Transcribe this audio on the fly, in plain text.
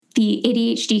the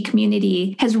ADHD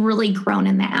community has really grown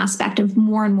in the aspect of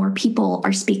more and more people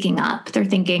are speaking up. They're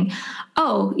thinking,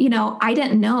 oh, I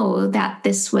didn't know that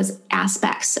this was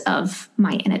aspects of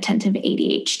my inattentive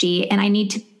ADHD, and I need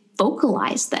to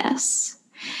vocalize this.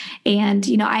 And,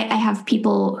 I have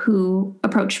people who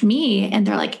approach me and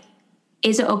they're like,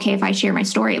 is it okay if I share my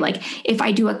story? Like, if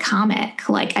I do a comic,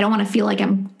 like, I don't want to feel like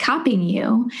I'm copying you.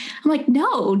 I'm like,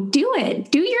 no, do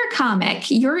it. Do your comic.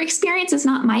 Your experience is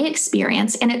not my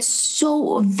experience. And it's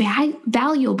so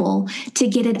valuable to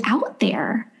get it out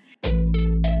there.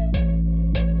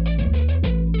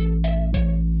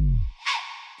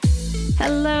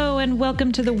 Hello, and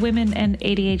welcome to the Women and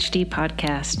ADHD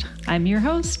podcast. I'm your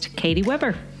host, Katie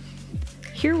Weber.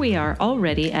 Here we are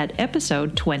already at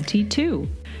episode 22.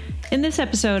 In this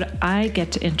episode, I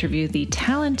get to interview the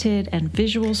talented and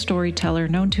visual storyteller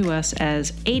known to us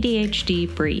as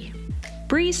ADHD Bree.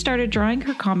 Bree started drawing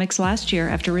her comics last year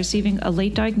after receiving a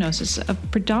late diagnosis of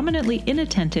predominantly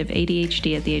inattentive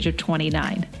ADHD at the age of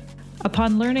 29.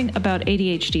 Upon learning about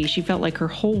ADHD, she felt like her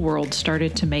whole world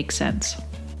started to make sense.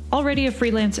 Already a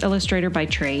freelance illustrator by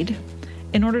trade,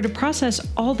 in order to process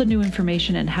all the new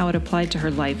information and how it applied to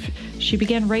her life, she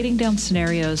began writing down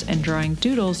scenarios and drawing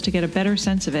doodles to get a better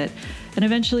sense of it, and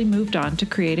eventually moved on to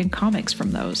creating comics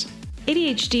from those.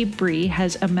 ADHD Bree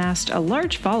has amassed a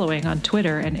large following on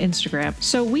Twitter and Instagram,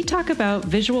 so we talk about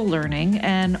visual learning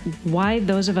and why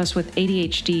those of us with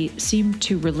ADHD seem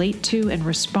to relate to and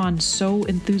respond so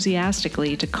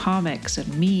enthusiastically to comics and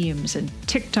memes and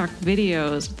TikTok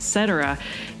videos, etc.,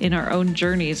 in our own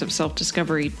journeys of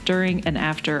self-discovery during and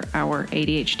after our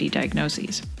ADHD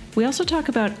diagnoses. We also talk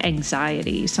about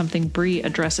anxiety, something Bree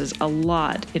addresses a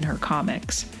lot in her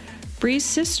comics. Bree's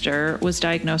sister was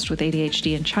diagnosed with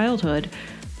ADHD in childhood,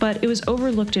 but it was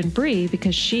overlooked in Bree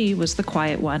because she was the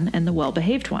quiet one and the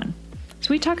well-behaved one.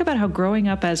 So we talk about how growing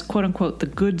up as quote-unquote the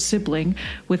good sibling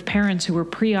with parents who were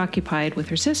preoccupied with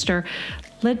her sister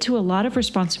led to a lot of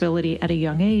responsibility at a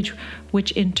young age,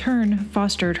 which in turn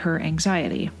fostered her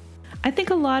anxiety. I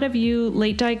think a lot of you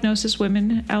late diagnosis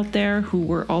women out there who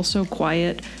were also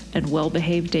quiet and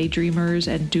well-behaved daydreamers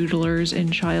and doodlers in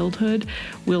childhood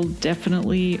will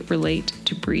definitely relate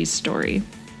to Bree's story.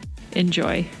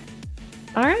 Enjoy.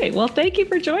 All right. Well, thank you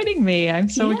for joining me. I'm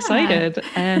so excited.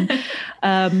 And,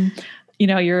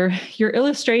 your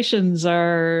illustrations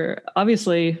are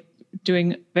obviously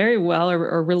doing very well,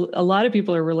 or a lot of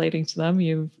people are relating to them.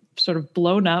 You've sort of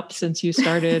blown up since you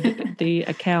started the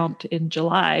account in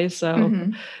July. So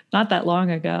not that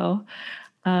long ago.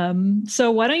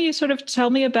 So why don't you sort of tell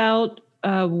me about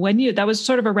that was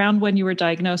sort of around when you were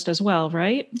diagnosed as well,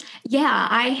 right? Yeah,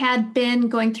 I had been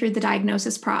going through the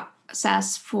diagnosis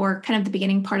process for kind of the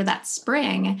beginning part of that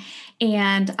spring.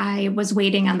 And I was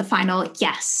waiting on the final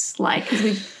yes, because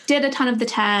we did a ton of the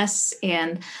tests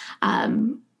and,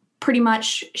 pretty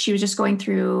much she was just going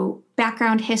through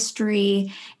background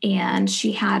history, and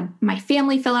she had my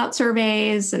family fill out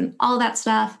surveys and all that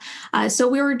stuff.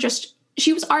 So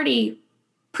she was already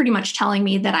pretty much telling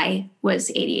me that I was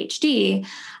ADHD,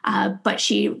 but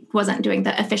she wasn't doing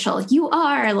the official, you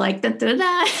are like, da, da,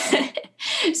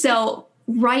 da. So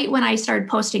right when I started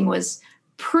posting was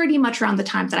pretty much around the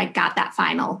time that I got that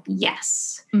final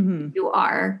yes, you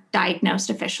are diagnosed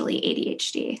officially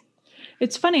ADHD.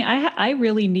 It's funny. I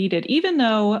really needed, even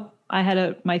though I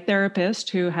had my therapist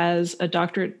who has a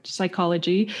doctorate in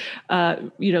psychology,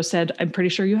 said, I'm pretty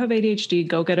sure you have ADHD.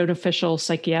 Go get an official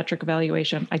psychiatric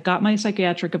evaluation. I got my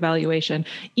psychiatric evaluation.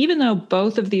 Even though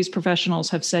both of these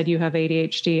professionals have said you have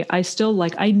ADHD,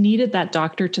 I needed that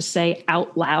doctor to say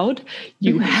out loud,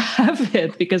 you have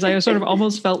it, because I sort of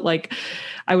almost felt like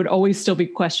I would always still be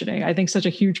questioning. I think such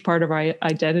a huge part of our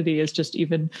identity is just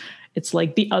it's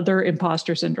like the other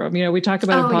imposter syndrome. We talk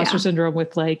about imposter syndrome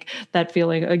with like that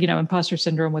feeling, imposter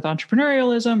syndrome with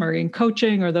entrepreneurialism or in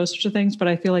coaching or those sorts of things. But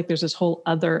I feel like there's this whole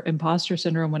other imposter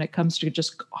syndrome when it comes to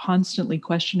just constantly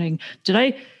questioning, do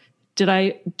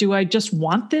I just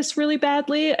want this really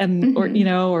badly? And,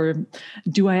 or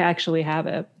do I actually have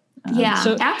it?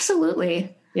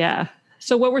 Absolutely. Yeah.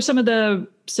 So what were some of the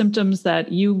symptoms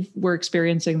that you were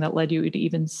experiencing that led you to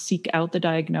even seek out the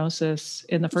diagnosis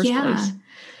in the first place?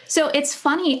 So it's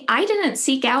funny, I didn't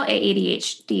seek out an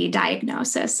ADHD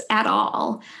diagnosis at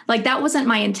all. Like, that wasn't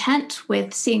my intent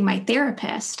with seeing my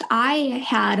therapist. I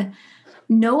had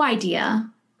no idea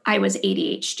I was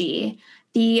ADHD.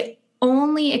 The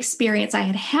only experience I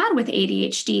had had with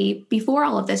ADHD before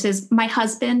all of this is my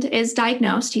husband is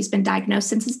diagnosed. He's been diagnosed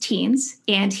since his teens,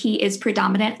 and he is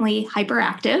predominantly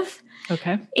hyperactive.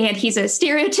 Okay. And he's a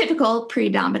stereotypical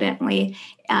predominantly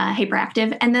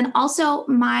hyperactive. And then also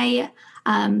my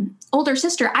older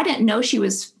sister, I didn't know she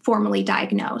was formally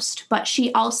diagnosed, but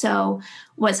she also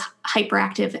was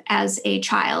hyperactive as a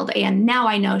child. And now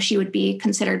I know she would be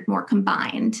considered more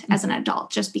combined as an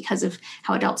adult just because of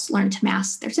how adults learn to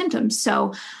mask their symptoms.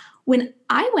 So when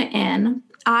I went in,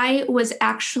 I was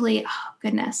actually, oh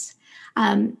goodness,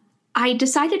 I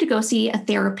decided to go see a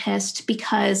therapist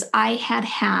because I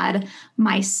had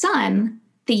my son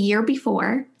the year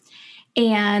before,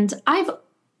 and I've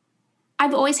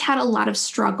always had a lot of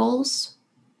struggles,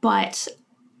 but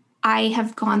I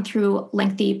have gone through a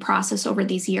lengthy process over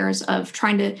these years of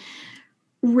trying to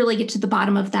really get to the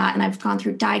bottom of that. And I've gone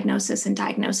through diagnosis and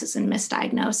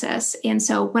misdiagnosis. And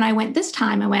so when I went this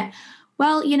time, I went,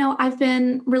 well, I've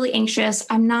been really anxious.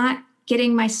 I'm not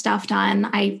getting my stuff done.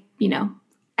 I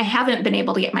haven't been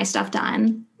able to get my stuff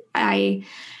done. I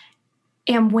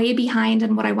am way behind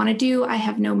in what I want to do. I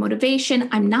have no motivation.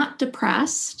 I'm not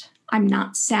depressed. I'm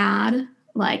not sad.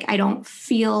 Like, I don't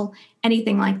feel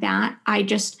anything like that.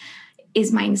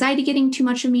 Is my anxiety getting too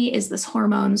much of me? Is this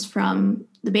hormones from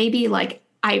the baby? Like,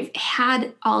 I've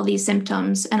had all these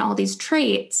symptoms and all these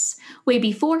traits way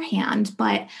beforehand,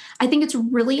 but I think it's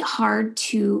really hard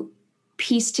to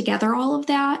piece together all of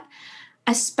that,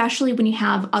 especially when you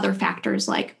have other factors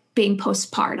like being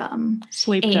postpartum.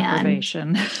 Sleep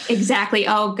deprivation. Exactly.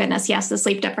 Oh, goodness. Yes, the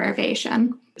sleep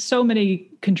deprivation. So many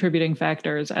contributing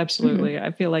factors. Absolutely.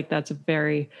 I feel like that's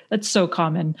so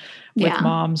common with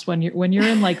moms when you're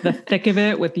in like the thick of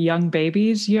it with young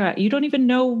babies. Yeah. You don't even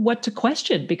know what to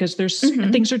question because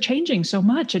things are changing so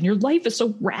much and your life is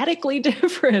so radically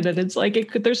different. And it's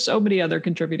like, there's so many other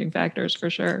contributing factors for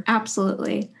sure.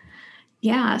 Absolutely.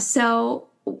 Yeah. So,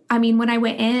 I mean, when I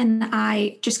went in,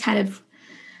 I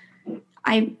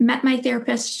met my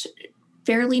therapist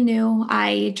fairly new.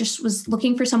 I just was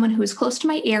looking for someone who was close to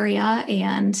my area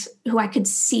and who I could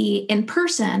see in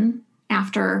person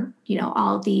after,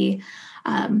 all the,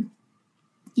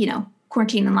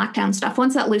 quarantine and lockdown stuff.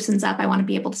 Once that loosens up, I want to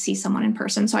be able to see someone in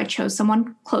person. So I chose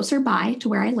someone closer by to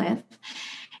where I live.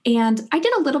 And I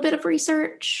did a little bit of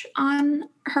research on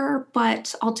her,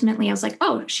 but ultimately I was like,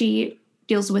 oh, she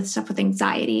deals with stuff with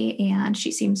anxiety and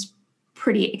she seems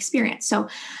pretty experienced. So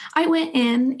I went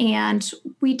in and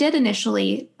we did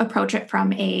initially approach it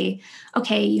from you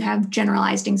have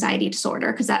generalized anxiety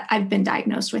disorder, because I've been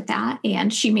diagnosed with that.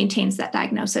 And she maintains that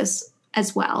diagnosis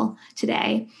as well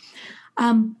today.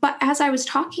 But as I was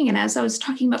talking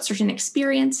about certain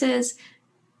experiences,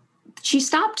 she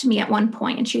stopped me at one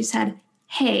point and she said,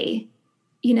 hey,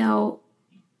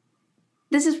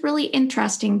 this is really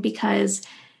interesting because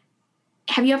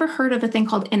have you ever heard of a thing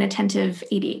called inattentive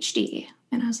ADHD?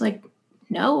 And I was like,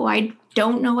 no, I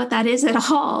don't know what that is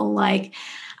at all. Like,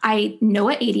 I know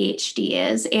what ADHD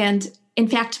is. And in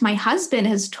fact, my husband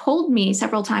has told me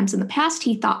several times in the past,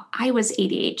 he thought I was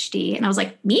ADHD. And I was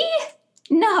like, me?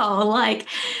 No, like,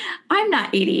 I'm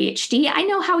not ADHD. I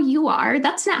know how you are.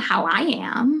 That's not how I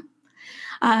am.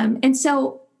 And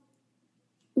so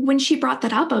when she brought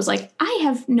that up, I was like, I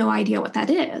have no idea what that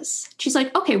is. She's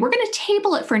like, okay, we're going to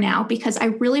table it for now because I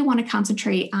really want to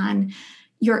concentrate on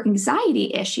your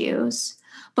anxiety issues.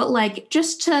 But like,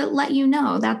 just to let you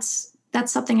know, that's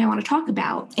something I want to talk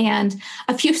about. And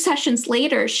a few sessions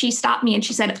later, she stopped me and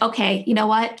she said, okay, you know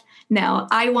what? No,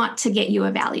 I want to get you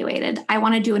evaluated. I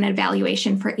want to do an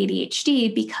evaluation for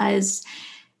ADHD because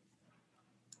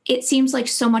it seems like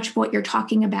so much of what you're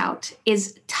talking about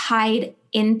is tied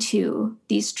into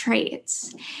these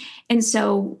traits. And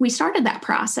so we started that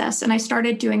process and I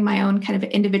started doing my own kind of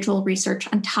individual research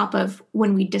on top of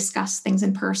when we discuss things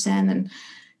in person and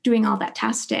doing all that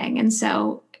testing. And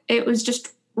so it was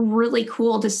just really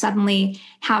cool to suddenly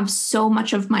have so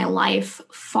much of my life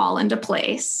fall into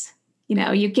place.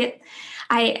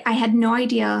 I had no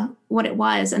idea what it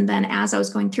was. And then as I was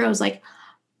going through, I was like,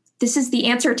 this is the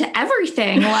answer to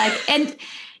everything.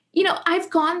 I've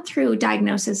gone through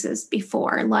diagnoses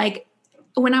before. Like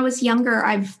when I was younger,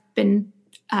 I've been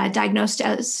diagnosed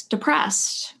as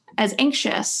depressed, as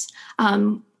anxious.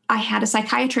 I had a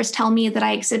psychiatrist tell me that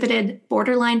I exhibited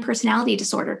borderline personality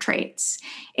disorder traits.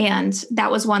 And that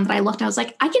was one that I looked at. I was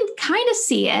like, I can kind of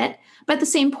see it, but at the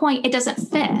same point, it doesn't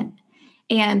fit.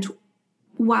 And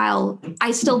while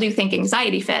I still do think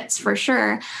anxiety fits for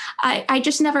sure, I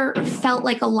just never felt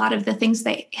like a lot of the things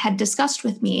they had discussed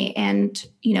with me and,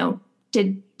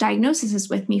 did diagnoses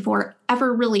with me for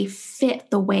ever really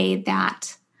fit the way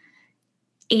that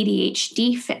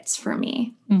ADHD fits for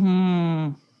me.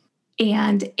 Mm-hmm.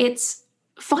 And it's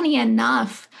funny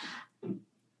enough,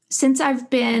 since I've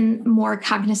been more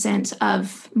cognizant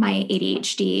of my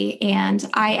ADHD and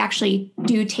I actually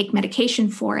do take medication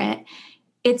for it,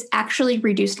 it's actually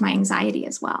reduced my anxiety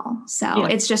as well. So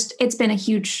it's been a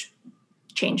huge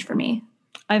change for me.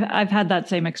 I've had that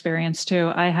same experience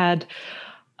too. I had,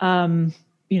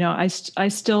 I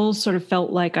still sort of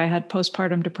felt like I had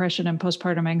postpartum depression and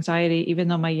postpartum anxiety, even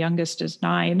though my youngest is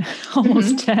 9,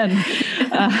 almost 10,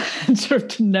 and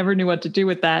sort of never knew what to do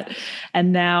with that.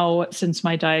 And now, since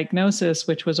my diagnosis,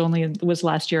 which was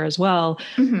last year as well,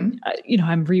 I'm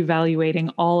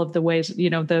reevaluating all of the ways,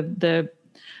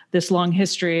 this long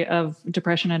history of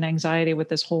depression and anxiety with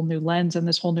this whole new lens and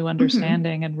this whole new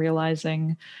understanding, and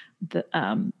realizing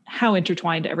how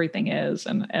intertwined everything is,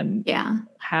 and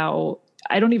how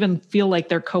I don't even feel like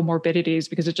they're comorbidities,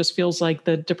 because it just feels like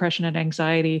the depression and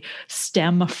anxiety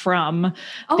stem from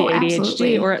the ADHD,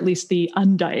 absolutely. or at least the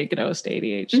undiagnosed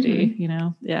ADHD,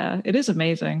 Yeah, it is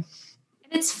amazing.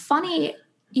 And it's funny,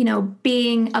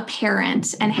 being a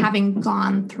parent and having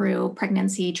gone through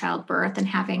pregnancy, childbirth, and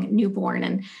having newborn,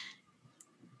 and,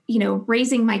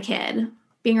 raising my kid,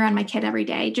 being around my kid every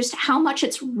day, just how much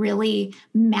it's really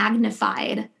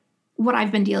magnified what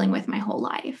I've been dealing with my whole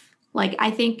life. Like,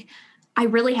 I think I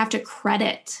really have to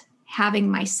credit having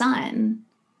my son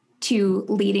to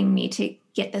leading me to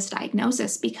get this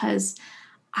diagnosis, because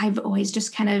I've always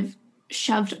just kind of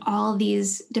shoved all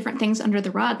these different things under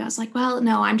the rug. I was like, well,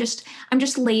 no, I'm just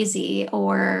lazy,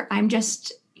 or I'm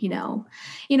just,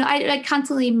 I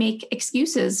constantly make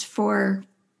excuses for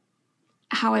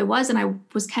how I was. And I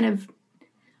was kind of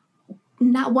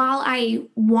not, while I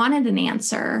wanted an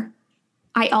answer,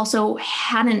 I also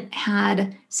hadn't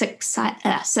had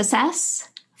success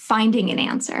finding an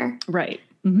answer. Right.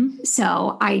 Mm-hmm.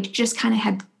 So I just kind of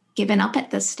had given up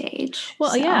at this stage.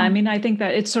 Well, yeah. I mean, I think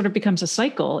that it sort of becomes a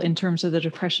cycle in terms of the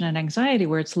depression and anxiety,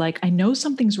 where it's like, I know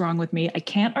something's wrong with me. I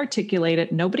can't articulate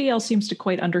it. Nobody else seems to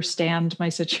quite understand my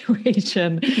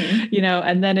situation,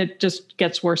 and then it just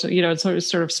gets worse. It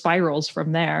sort of spirals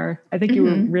from there. I think you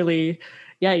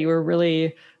were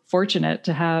really fortunate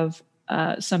to have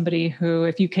somebody who,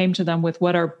 if you came to them with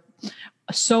what are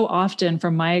so often,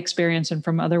 from my experience and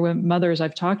from other mothers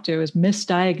I've talked to, is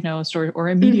misdiagnosed or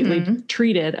immediately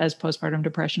treated as postpartum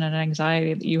depression and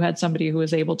anxiety, that you had somebody who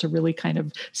was able to really kind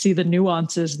of see the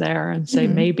nuances there and say,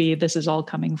 maybe this is all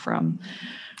coming from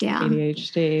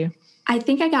ADHD. I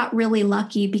think I got really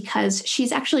lucky, because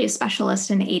she's actually a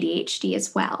specialist in ADHD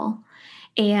as well.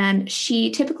 And she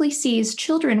typically sees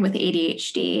children with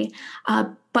ADHD,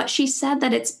 but she said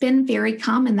that it's been very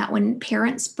common that when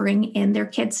parents bring in their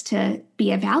kids to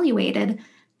be evaluated,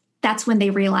 that's when they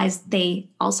realize they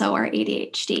also are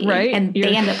ADHD, right? And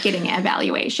they end up getting an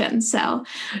evaluation. So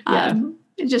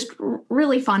it's just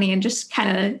really funny, and just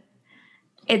kind of,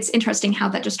 it's interesting how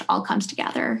that just all comes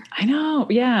together. I know.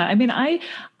 Yeah. I mean, I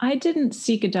didn't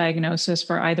seek a diagnosis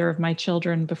for either of my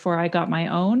children before I got my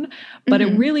own, but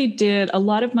it really did a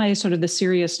lot of my sort of the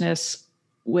seriousness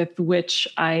with which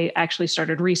I actually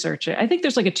started researching. I think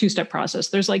there's like a 2-step process.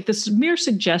 There's like this mere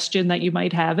suggestion that you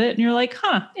might have it, and you're like,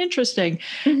 interesting.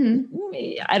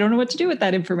 I don't know what to do with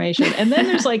that information. And then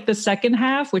there's like the second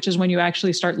half, which is when you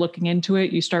actually start looking into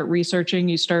it, you start researching,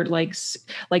 you start like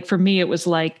for me, it was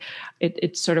like,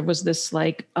 it sort of was this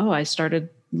like, I started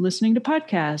listening to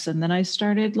podcasts, and then I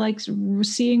started like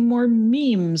seeing more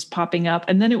memes popping up.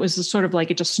 And then it was sort of like,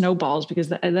 it just snowballs, because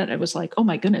then it was like, oh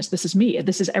my goodness, this is me.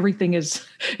 This is everything is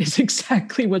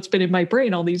exactly what's been in my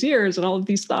brain all these years, and all of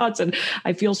these thoughts. And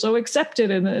I feel so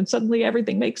accepted, and suddenly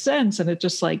everything makes sense. And it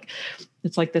just like,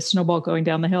 it's like this snowball going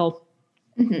down the hill.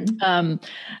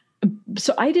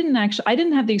 So I didn't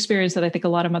have the experience that I think a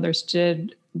lot of mothers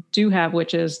do have,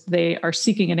 which is they are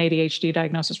seeking an ADHD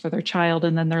diagnosis for their child,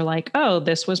 and then they're like, oh,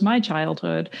 this was my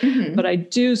childhood. But I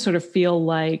do sort of feel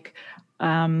like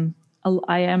I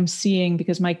am seeing,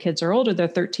 because my kids are older, they're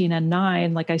 13 and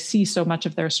 9, like I see so much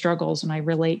of their struggles, and I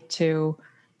relate to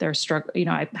their struggle.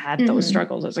 I had those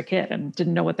struggles as a kid and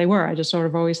didn't know what they were. I just sort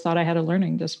of always thought I had a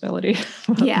learning disability.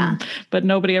 But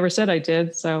nobody ever said I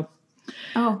did. So.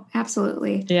 Oh,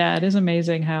 absolutely. Yeah, it is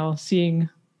amazing how seeing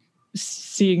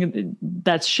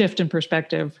that shift in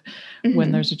perspective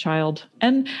when there's a child.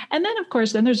 And then of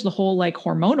course, then there's the whole like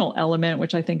hormonal element,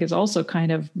 which I think is also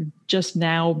kind of just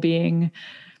now being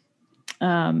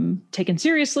taken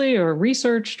seriously or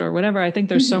researched or whatever. I think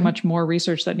there's so much more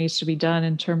research that needs to be done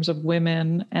in terms of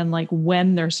women, and like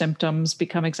when their symptoms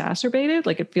become exacerbated.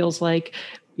 Like it feels like,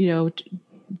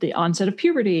 the onset of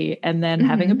puberty, and then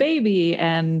having a baby,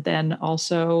 and then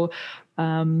also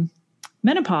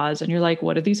menopause. And you're like,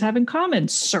 what do these have in common?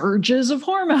 Surges of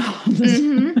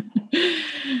hormones.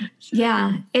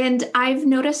 Yeah. And I've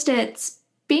noticed it's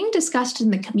being discussed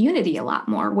in the community a lot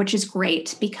more, which is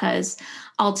great, because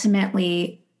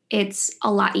ultimately it's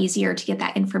a lot easier to get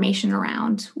that information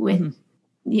around with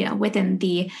within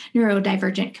the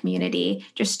neurodivergent community,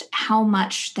 just how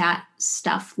much that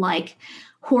stuff like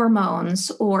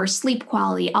hormones or sleep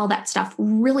quality, all that stuff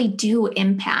really do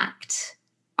impact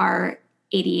our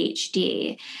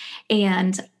ADHD.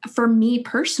 And for me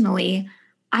personally,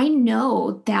 I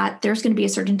know that there's going to be a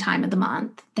certain time of the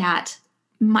month that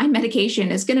my medication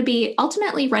is going to be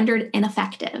ultimately rendered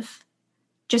ineffective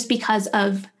just because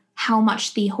of how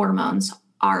much the hormones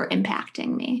are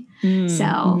impacting me.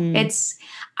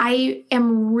 I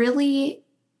am really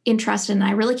interested, and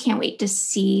I really can't wait to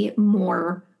see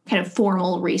more kind of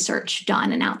formal research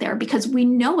done and out there, because we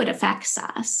know it affects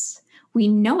us. We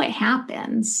know it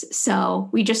happens. So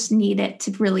we just need it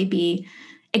to really be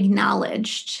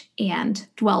acknowledged and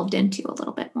delved into a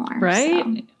little bit more. Right.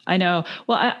 So. I know.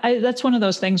 Well, I that's one of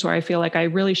those things where I feel like I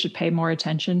really should pay more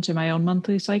attention to my own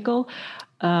monthly cycle.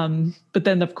 But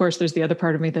then of course there's the other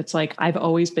part of me that's like, I've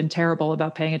always been terrible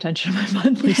about paying attention to my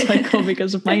monthly cycle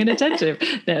because of my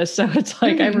inattentiveness. So it's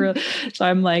like,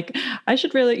 I'm like, I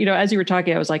should really, as you were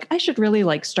talking, I was like, I should really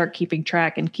like start keeping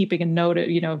track and keeping a note,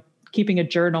 keeping a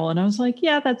journal. And I was like,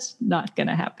 yeah, that's not going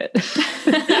to happen.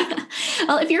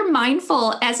 Well, if you're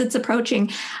mindful as it's approaching,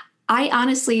 I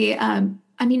honestly,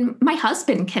 my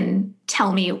husband can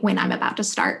tell me when I'm about to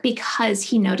start, because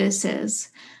he notices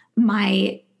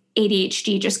my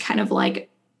ADHD just kind of like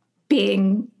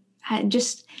being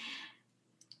just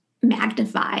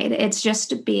magnified. It's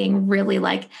just being really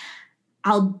like,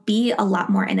 I'll be a lot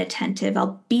more inattentive.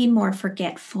 I'll be more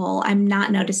forgetful. I'm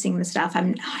not noticing the stuff.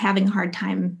 I'm having a hard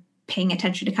time paying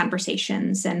attention to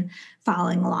conversations and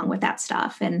following along with that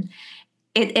stuff. And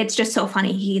it's just so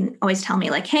funny. He always tell me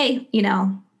like, hey,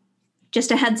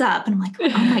 just a heads up. And I'm like,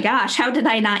 oh my gosh, how did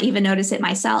I not even notice it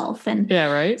myself? And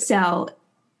yeah, right. So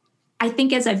I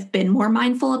think as I've been more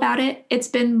mindful about it, it's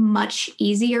been much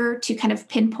easier to kind of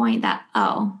pinpoint that,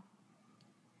 oh,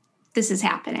 this is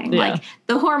happening. Yeah. Like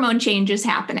the hormone change is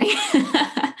happening.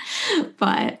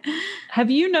 But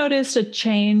have you noticed a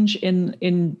change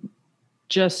in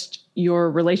just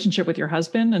your relationship with your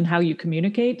husband and how you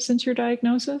communicate since your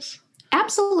diagnosis?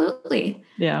 Absolutely.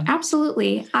 Yeah.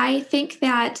 Absolutely. I think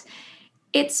that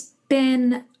it's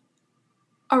been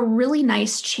a really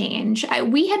nice change.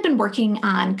 We had been working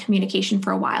on communication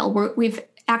for a while. We've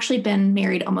actually been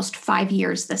married almost 5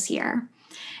 years this year.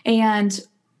 And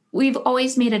we've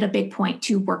always made it a big point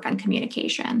to work on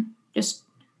communication. Just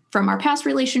from our past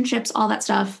relationships, all that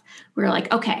stuff, we were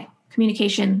like, okay,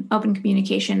 communication, open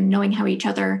communication, knowing how each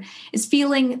other is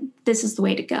feeling, this is the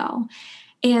way to go.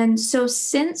 And so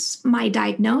since my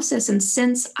diagnosis, and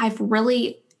since I've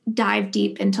really dived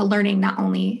deep into learning not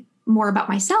only more about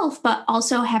myself, but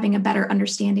also having a better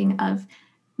understanding of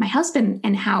my husband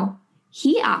and how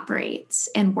he operates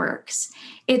and works,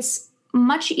 it's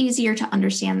much easier to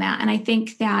understand that. And I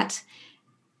think that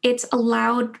it's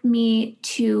allowed me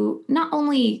to not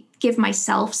only give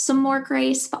myself some more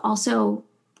grace, but also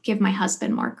give my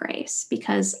husband more grace,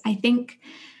 because I think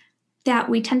that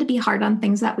we tend to be hard on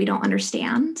things that we don't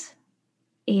understand.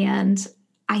 And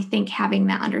I think having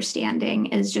that understanding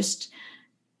is just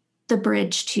the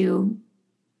bridge to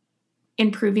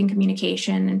improving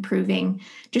communication, improving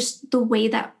just the way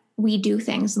that we do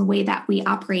things and the way that we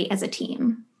operate as a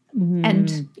team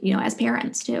and, as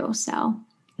parents too. So,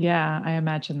 yeah, I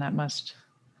imagine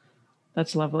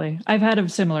that's lovely. I've had a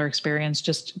similar experience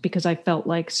just because I felt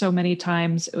like so many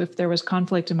times if there was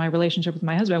conflict in my relationship with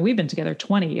my husband, we've been together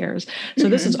 20 years. So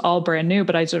this is all brand new,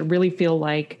 but I sort of really feel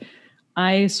like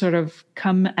I sort of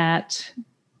come at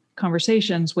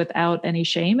conversations without any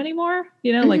shame anymore,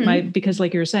 like because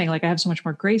like you were saying, like I have so much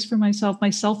more grace for myself. My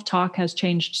self-talk has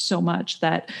changed so much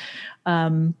that,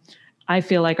 I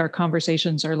feel like our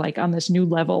conversations are like on this new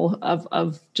level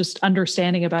of just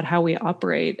understanding about how we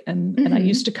operate. And I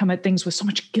used to come at things with so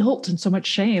much guilt and so much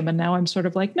shame. And now I'm sort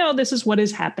of like, no, this is what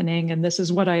is happening. And this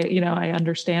is what I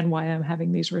understand why I'm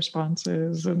having these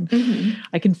responses. And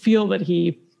I can feel that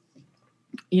he,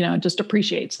 just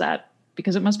appreciates that,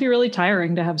 because it must be really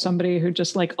tiring to have somebody who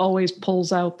just like always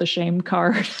pulls out the shame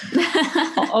card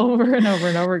over and over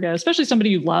and over again, especially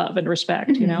somebody you love and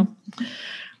respect,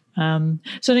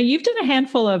 So now you've done a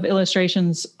handful of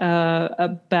illustrations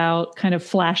about kind of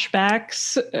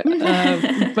flashbacks,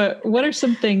 but what are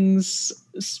some things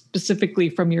specifically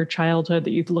from your childhood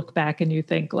that you look back and you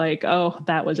think like, oh,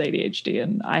 that was ADHD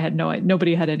and I had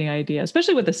nobody had any idea,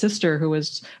 especially with a sister who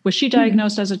was she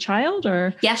diagnosed as a child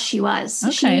or? Yes, she was.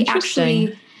 Okay, she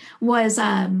actually was,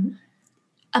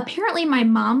 apparently my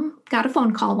mom got a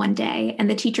phone call one day and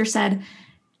the teacher said,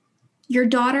 your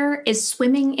daughter is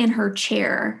swimming in her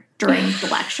chair during the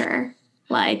lecture.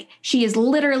 Like she is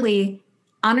literally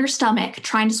on her stomach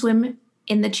trying to swim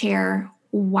in the chair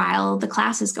while the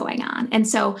class is going on. And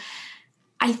so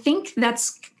I think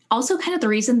that's also kind of the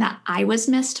reason that I was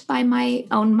missed by my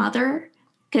own mother,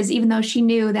 because even though she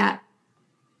knew that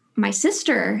my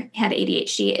sister had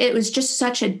ADHD, it was just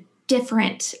such a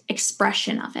different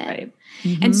expression of it. Right.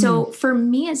 Mm-hmm. And so for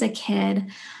me as a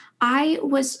kid, I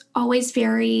was always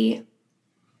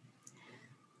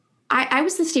I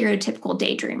was the stereotypical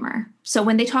daydreamer. So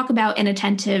when they talk about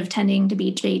inattentive tending to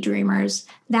be daydreamers,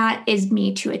 that is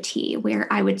me to a T, where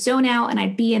I would zone out and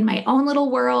I'd be in my own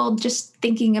little world, just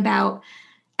thinking about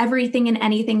everything and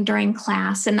anything during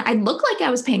class. And I'd look like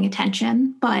I was paying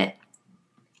attention, but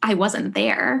I wasn't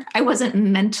there. I wasn't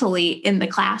mentally in the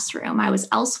classroom. I was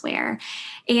elsewhere.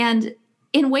 And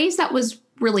in ways that was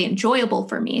really enjoyable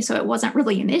for me. So it wasn't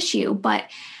really an issue, but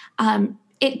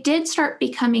it did start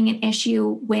becoming an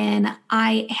issue when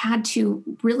I had to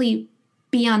really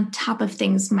be on top of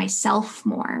things myself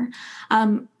more.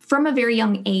 From a very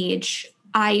young age,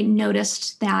 I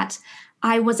noticed that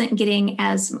I wasn't getting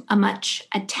as much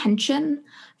attention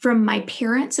from my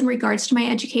parents in regards to my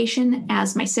education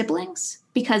as my siblings,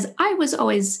 because I was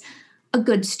always a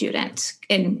good student,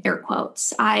 in air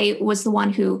quotes. I was the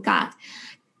one who got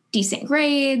decent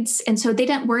grades, and so they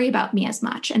didn't worry about me as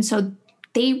much. And so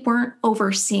they weren't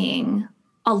overseeing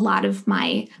a lot of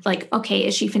my, like, okay,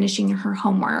 is she finishing her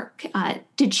homework?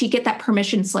 Did she get that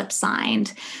permission slip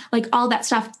signed? Like all that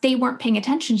stuff, they weren't paying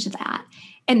attention to that.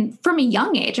 And from a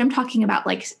young age, I'm talking about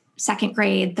like second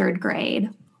grade, third grade,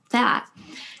 that.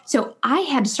 So I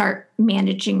had to start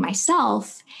managing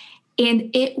myself, and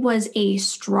it was a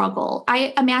struggle.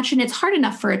 I imagine it's hard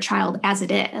enough for a child as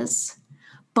it is,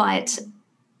 but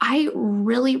I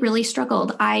really, really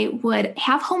struggled. I would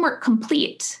have homework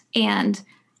complete and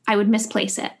I would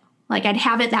misplace it. Like I'd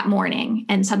have it that morning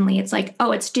and suddenly it's like,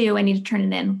 oh, it's due. I need to turn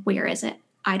it in. Where is it?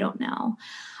 I don't know.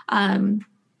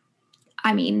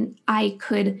 I mean, I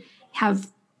could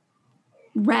have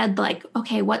read like,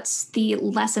 okay, what's the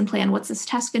lesson plan? What's this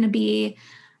test going to be?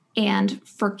 And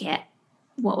forget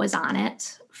what was on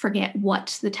it, forget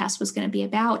what the test was going to be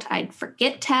about. I'd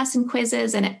forget tests and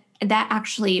quizzes. And that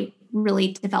actually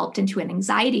really developed into an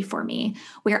anxiety for me,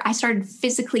 where I started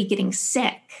physically getting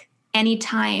sick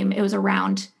anytime it was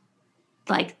around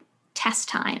like test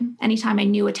time. Anytime I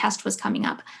knew a test was coming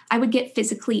up, I would get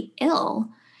physically ill,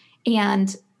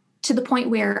 and to the point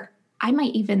where I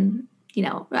might even,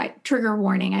 trigger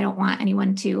warning. I don't want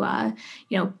anyone to,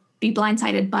 be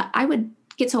blindsided, but I would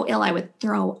get so ill, I would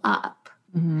throw up.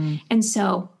 Mm-hmm. And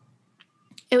so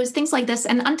it was things like this.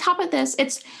 And on top of this,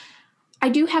 I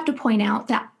do have to point out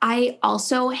that I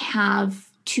also have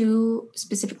 2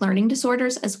 specific learning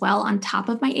disorders as well on top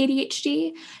of my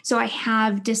ADHD. So I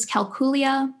have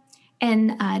dyscalculia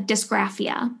and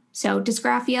dysgraphia. So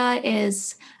dysgraphia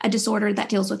is a disorder that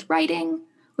deals with writing,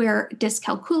 where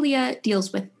dyscalculia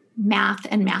deals with math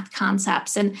and math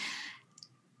concepts. And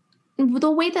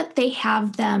the way that they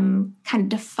have them kind of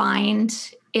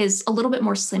defined is a little bit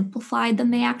more simplified than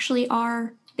they actually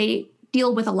are. They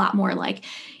deal with a lot more like,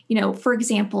 for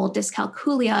example,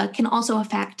 dyscalculia can also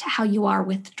affect how you are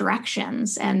with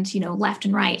directions and, left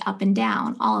and right, up and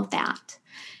down, all of that.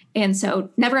 And so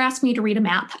never ask me to read a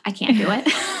map. I can't do it.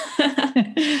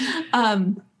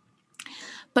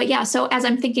 But yeah, so as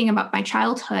I'm thinking about my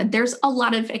childhood, there's a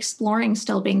lot of exploring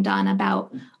still being done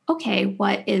about, okay,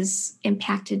 what is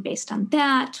impacted based on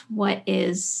that? What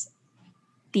is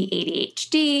the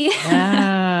ADHD?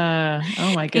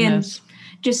 Oh my goodness. And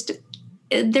just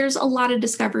there's a lot of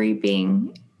discovery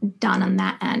being done on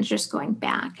that end, just going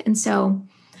back. And so,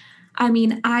 I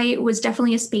mean, I was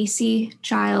definitely a spacey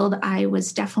child. I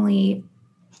was definitely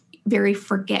very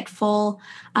forgetful.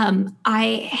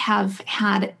 I have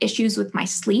had issues with my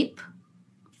sleep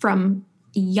from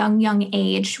young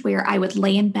age, where I would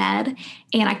lay in bed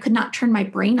and I could not turn my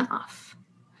brain off.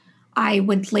 I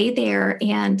would lay there,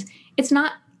 and it's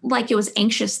not like it was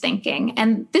anxious thinking.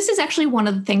 And this is actually one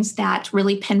of the things that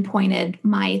really pinpointed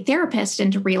my therapist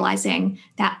into realizing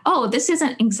that, oh, this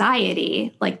isn't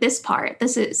anxiety, like this part,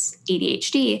 this is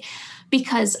ADHD,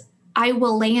 because I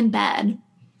will lay in bed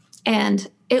and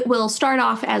it will start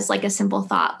off as like a simple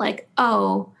thought, like,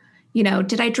 oh,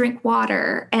 did I drink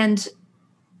water? And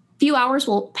a few hours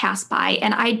will pass by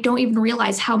and I don't even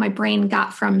realize how my brain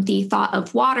got from the thought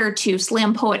of water to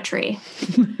slam poetry.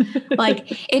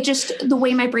 Like it just, the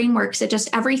way my brain works,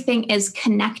 everything is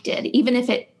connected, even if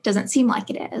it doesn't seem like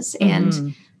it is. Mm-hmm.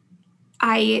 And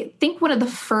I think one of the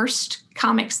first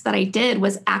comics that I did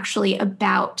was actually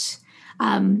about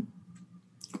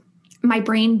my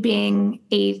brain being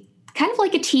a kind of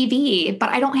like a TV, but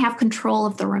I don't have control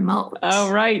of the remote.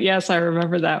 Oh, right. Yes, I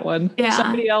remember that one.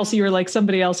 Yeah. You were like,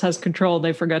 somebody else has control.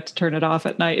 They forgot to turn it off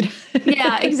at night.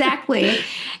 Yeah, exactly.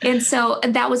 And so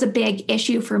that was a big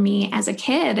issue for me as a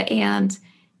kid. And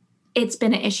it's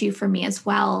been an issue for me as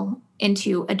well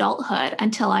into adulthood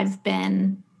until I've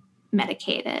been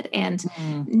medicated. And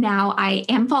now I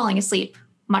am falling asleep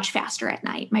much faster at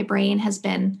night. My brain has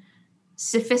been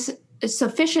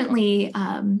sufficiently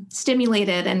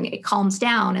stimulated and it calms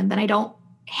down. And then I don't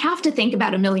have to think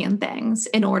about a million things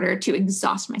in order to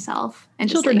exhaust myself. And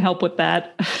children help with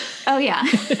that. Oh, yeah.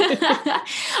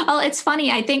 Well, it's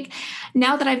funny. I think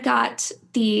now that I've got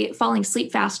the falling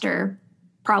asleep faster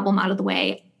problem out of the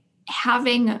way,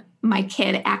 having my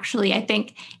kid actually, I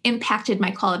think, impacted my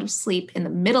quality of sleep in the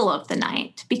middle of the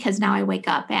night because now I wake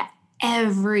up at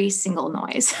every single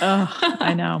noise. Oh,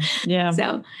 I know. Yeah.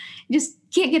 So just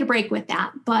can't get a break with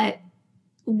that. But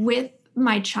with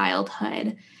my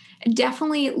childhood,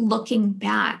 definitely looking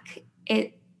back,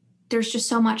 there's just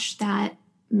so much that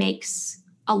makes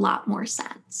a lot more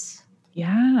sense.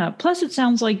 Yeah. Plus, it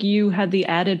sounds like you had the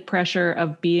added pressure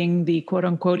of being the quote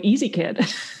unquote easy kid.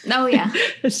 Oh, yeah.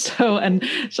 So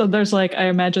there's like, I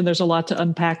imagine there's a lot to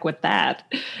unpack with that.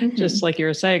 Mm-hmm. Just like you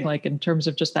were saying, like in terms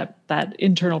of just that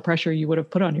internal pressure you would have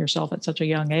put on yourself at such a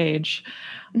young age.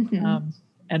 Mm-hmm.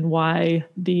 And why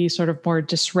the sort of more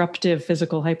disruptive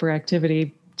physical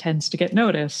hyperactivity tends to get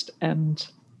noticed and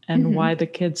mm-hmm. why the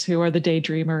kids who are the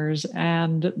daydreamers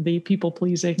and the people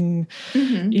pleasing,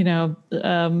 mm-hmm.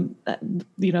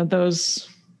 Those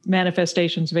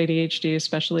manifestations of ADHD,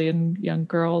 especially in young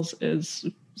girls, is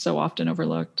so often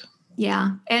overlooked.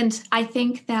 Yeah. And I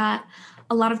think that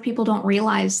a lot of people don't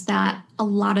realize that a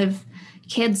lot of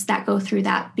kids that go through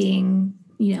that being,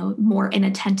 more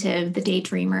inattentive, the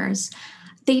daydreamers,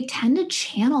 they tend to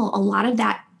channel a lot of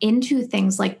that into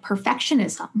things like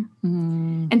perfectionism.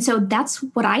 Mm. And so that's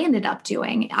what I ended up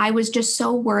doing. I was just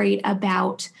so worried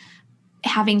about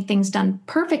having things done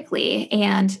perfectly.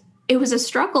 And it was a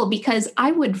struggle because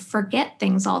I would forget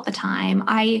things all the time.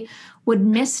 I would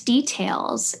miss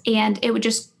details and it would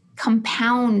just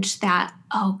compound that,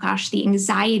 the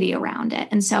anxiety around it.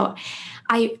 And so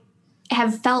I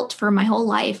have felt for my whole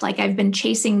life like I've been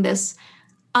chasing this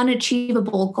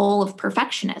unachievable goal of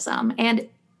perfectionism. And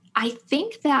I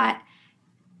think that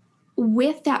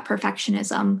with that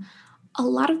perfectionism, a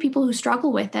lot of people who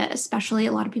struggle with it, especially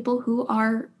a lot of people who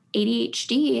are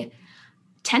ADHD,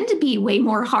 tend to be way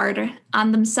more hard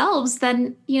on themselves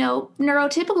than,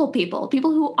 neurotypical people.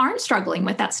 People who aren't struggling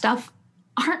with that stuff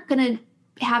aren't going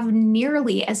to have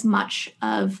nearly as much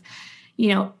of,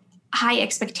 high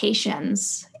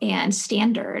expectations and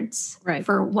standards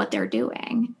for what they're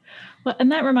doing. Well,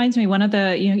 and that reminds me, one of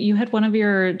the, you had one of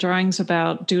your drawings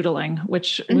about doodling,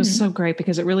 which was mm-hmm. so great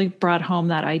because it really brought home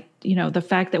that the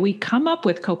fact that we come up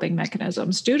with coping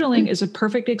mechanisms. Doodling mm-hmm. is a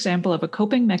perfect example of a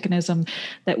coping mechanism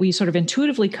that we sort of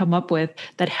intuitively come up with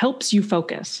that helps you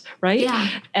focus, right? Yeah.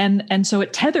 And so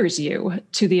it tethers you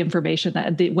to the information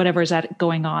whatever is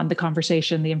going on, the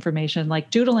conversation, the information.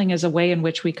 Like doodling is a way in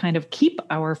which we kind of keep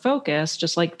our focus,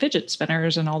 just like fidget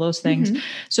spinners and all those things. Mm-hmm.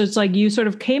 So it's like you sort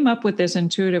of came up with this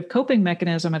intuitive coping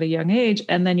mechanism at a young age,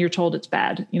 and then you're told it's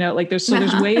bad.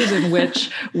 There's ways in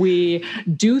which we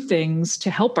do things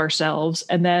to help ourselves,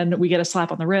 and then we get a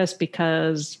slap on the wrist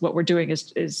because what we're doing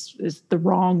is the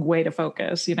wrong way to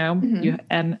focus. Mm-hmm.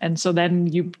 And so then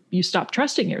you stop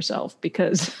trusting yourself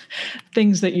because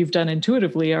things that you've done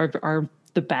intuitively are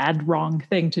the bad, wrong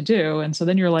thing to do. And so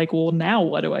then you're like, well, now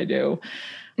what do I do?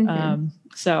 Mm-hmm.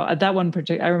 So at that one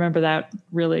particular, I remember that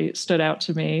really stood out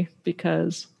to me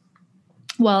because,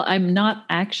 well, I'm not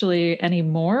actually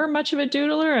anymore much of a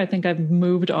doodler. I think I've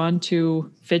moved on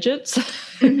to fidgets.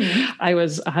 Mm-hmm. I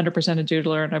was 100% a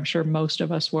doodler, and I'm sure most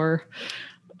of us were.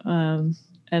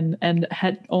 And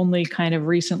had only kind of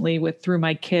recently through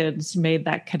my kids made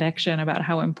that connection about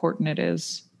how important it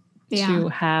is to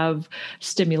have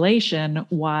stimulation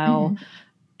while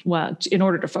in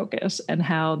order to focus, and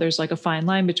how there's like a fine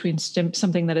line between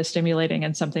something that is stimulating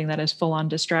and something that is full on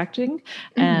distracting.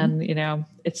 Mm-hmm. And,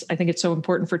 I think it's so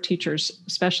important for teachers,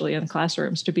 especially in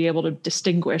classrooms, to be able to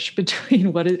distinguish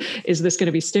between what is this going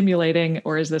to be stimulating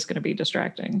or is this going to be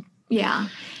distracting? Yeah.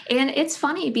 And it's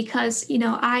funny because,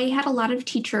 I had a lot of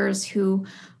teachers who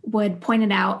would point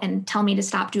it out and tell me to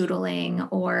stop doodling,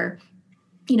 or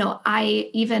I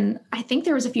think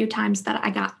there was a few times that I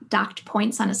got docked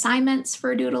points on assignments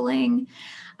for doodling,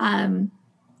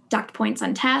 docked points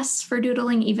on tests for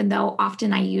doodling, even though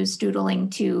often I use doodling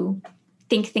to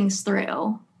think things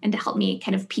through and to help me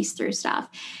kind of piece through stuff.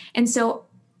 And so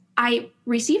I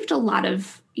received a lot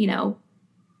of,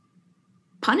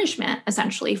 punishment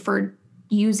essentially for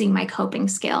using my coping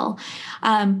skill.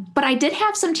 But I did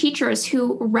have some teachers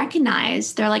who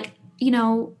recognized, they're like,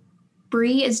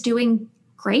 Bree is doing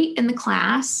great in the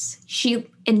class. She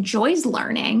enjoys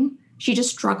learning. She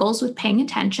just struggles with paying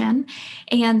attention.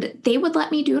 And they would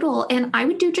let me doodle and I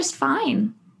would do just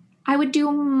fine. I would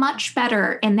do much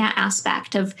better in that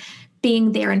aspect of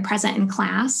being there and present in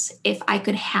class if I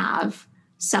could have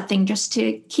something just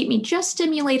to keep me just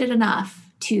stimulated enough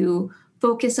to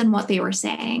focus on what they were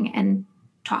saying and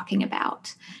talking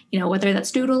about, whether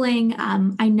that's doodling.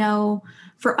 I know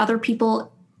for other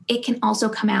people, it can also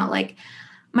come out like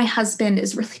my husband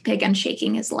is really big on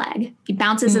shaking his leg. He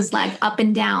bounces his leg up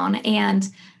and down. And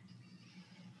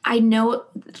I know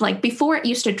like before it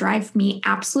used to drive me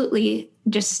absolutely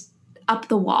just up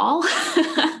the wall.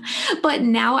 But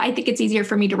now I think it's easier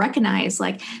for me to recognize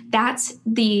like that's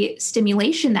the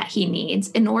stimulation that he needs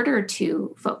in order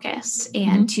to focus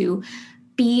and to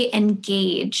be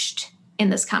engaged in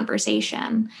this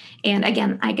conversation. And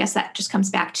again, I guess that just comes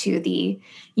back to the,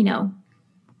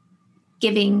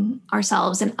 giving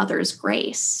ourselves and others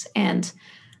grace. And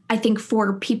I think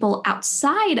for people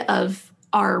outside of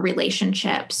our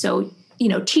relationship, so,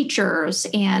 teachers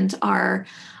and our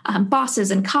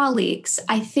bosses and colleagues,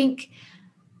 I think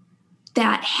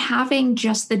that having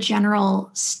just the general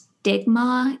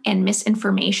stigma and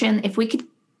misinformation, if we could,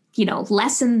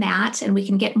 lessen that and we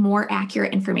can get more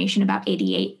accurate information about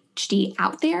ADHD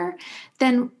out there,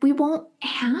 then we won't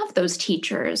have those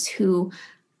teachers who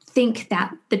think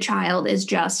that the child is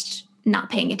just not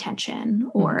paying attention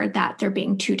or that they're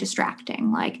being too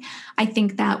distracting. Like, I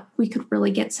think that we could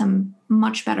really get some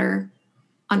much better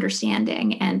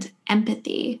understanding and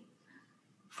empathy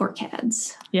for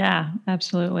kids. Yeah,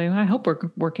 absolutely. I hope we're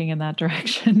working in that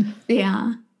direction.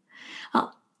 Yeah.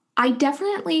 I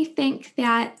definitely think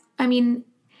that,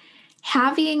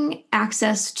 having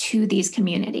access to these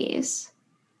communities,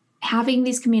 having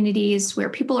these communities where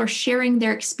people are sharing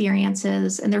their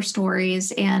experiences and their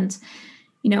stories and,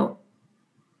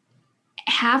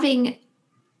 having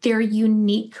their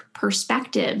unique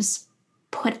perspectives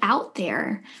put out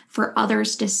there for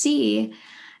others to see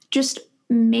just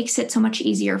makes it so much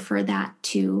easier for that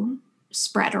to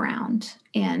spread around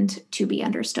and to be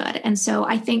understood. And so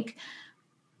I think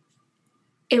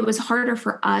it was harder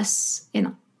for us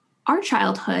in our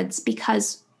childhoods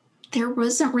because there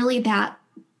wasn't really that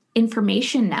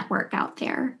information network out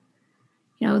there.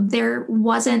 There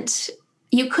wasn't,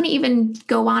 you couldn't even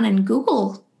go on and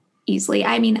Google easily.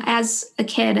 As a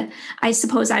kid, I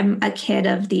suppose I'm a kid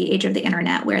of the age of the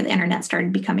internet where the internet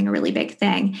started becoming a really big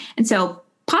thing. And so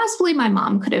possibly my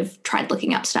mom could have tried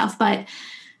looking up stuff, but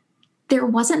there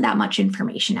wasn't that much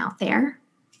information out there.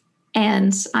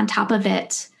 And on top of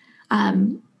it,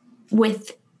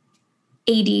 with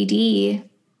ADD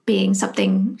being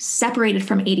something separated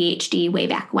from ADHD way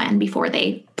back when, before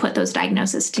they put those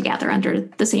diagnoses together under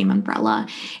the same umbrella,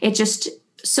 it's just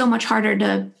so much harder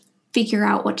to figure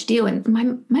out what to do. And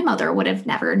my mother would have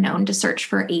never known to search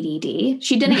for ADD.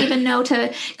 She didn't even know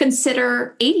to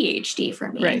consider ADHD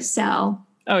for me. Right. So.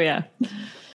 Oh, yeah.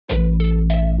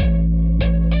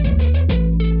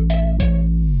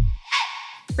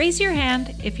 Raise your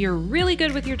hand if you're really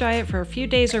good with your diet for a few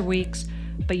days or weeks,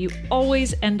 but you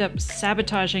always end up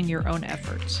sabotaging your own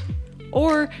efforts.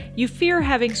 Or you fear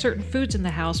having certain foods in the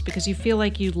house because you feel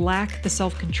like you lack the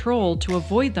self-control to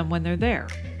avoid them when they're there.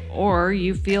 Or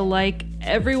you feel like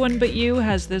everyone but you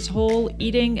has this whole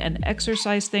eating and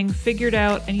exercise thing figured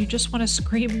out and you just want to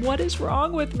scream, "What is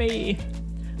wrong with me?"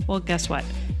 Well, guess what?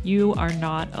 You are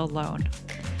not alone.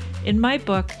 In my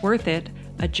book, Worth It,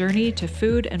 A Journey to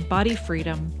Food and Body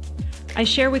Freedom, I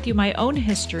share with you my own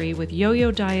history with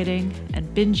yo-yo dieting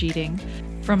and binge eating,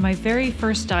 from my very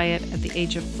first diet at the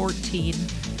age of 14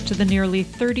 to the nearly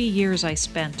 30 years I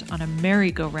spent on a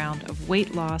merry-go-round of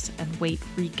weight loss and weight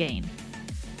regain.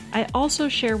 I also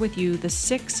share with you the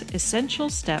 6 essential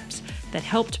steps that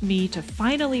helped me to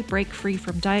finally break free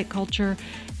from diet culture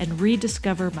and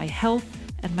rediscover my health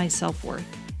and my self-worth.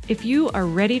 If you are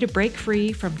ready to break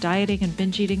free from dieting and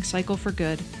binge eating cycle for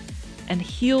good and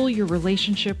heal your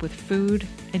relationship with food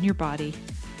and your body,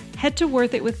 head to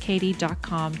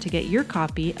worthitwithkatie.com to get your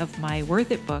copy of my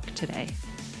Worth It book today.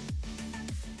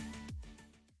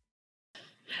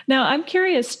 Now, I'm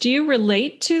curious, do you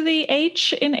relate to the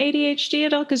H in ADHD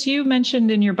at all? Because you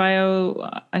mentioned in your bio,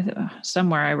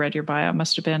 somewhere I read your bio,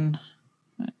 must have been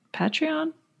a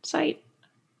Patreon site,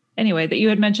 anyway, that you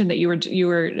had mentioned that you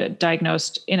were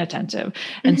diagnosed inattentive.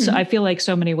 And so I feel like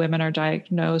so many women are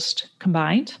diagnosed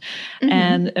combined.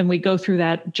 And we go through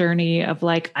that journey of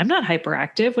like, I'm not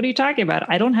hyperactive. What are you talking about?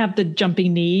 I don't have the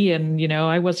jumping knee, and,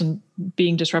 I wasn't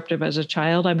being disruptive as a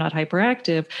child. I'm not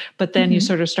hyperactive. But then you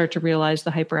sort of start to realize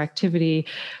the hyperactivity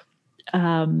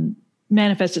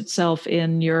manifests itself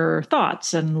in your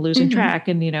thoughts and losing track,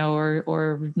 and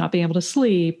or not being able to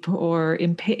sleep, or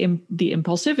the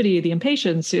impulsivity, the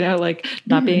impatience, like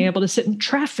not being able to sit in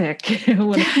traffic.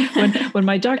 when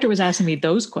my doctor was asking me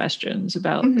those questions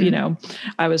about,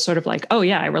 I was sort of like, oh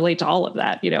yeah, I relate to all of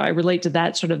that. I relate to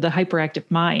that sort of the hyperactive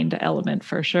mind element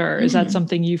for sure. Is that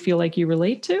something you feel like you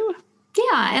relate to?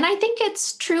 Yeah, and I think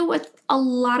it's true with a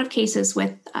lot of cases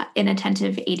with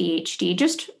inattentive ADHD.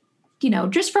 Just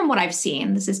from what I've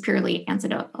seen, this is purely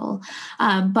anecdotal,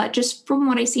 but just from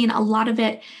what I've seen, a lot of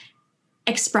it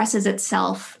expresses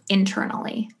itself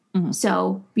internally.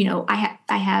 So, I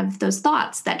have those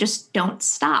thoughts that just don't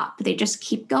stop. They just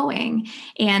keep going.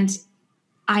 And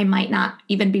I might not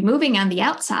even be moving on the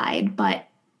outside, but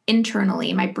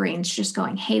internally, my brain's just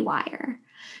going haywire.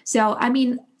 So, I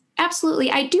mean, absolutely,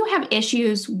 I do have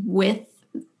issues with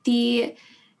the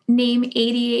name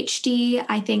ADHD.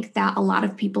 I think that a lot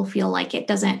of people feel like it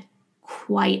doesn't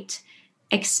quite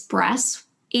express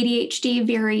ADHD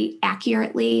very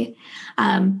accurately,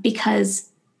 because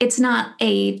it's not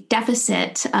a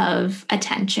deficit of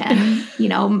attention.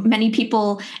 Many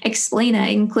people explain it,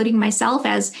 including myself,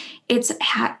 as it's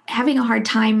having a hard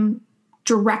time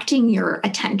directing your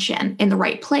attention in the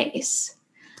right place.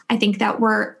 I think that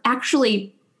we're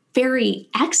actually very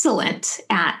excellent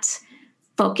at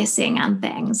focusing on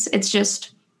things. It's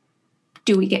just,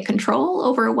 do we get control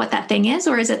over what that thing is,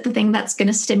 or is it the thing that's going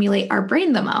to stimulate our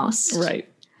brain the most? Right.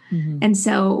 And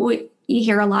so you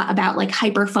hear a lot about like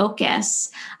hyper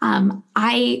focus.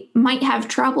 I might have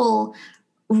trouble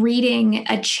reading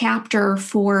a chapter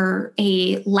for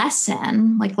a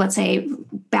lesson. Like, let's say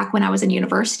back when I was in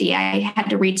university, I had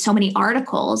to read so many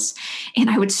articles and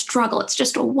I would struggle. It's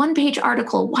just a 1-page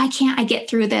article. Why can't I get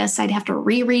through this? I'd have to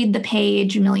reread the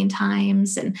page a million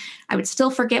times and I would still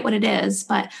forget what it is.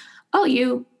 But,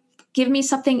 you give me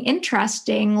something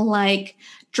interesting, like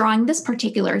drawing this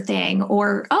particular thing,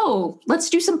 or, let's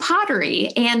do some pottery.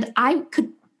 And I could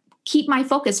keep my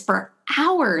focus for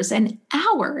hours and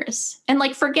hours and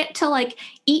like forget to like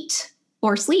eat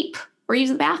or sleep or use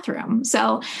the bathroom.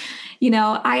 So,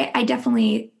 I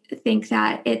definitely think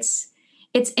that it's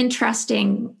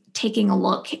interesting taking a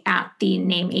look at the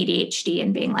name ADHD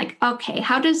and being like, okay,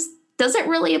 how does it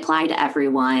really apply to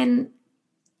everyone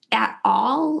at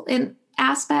all in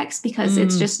aspects? Because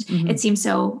it's just, it seems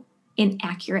so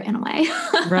inaccurate in a way.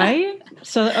 Right?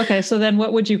 So then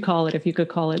what would you call it if you could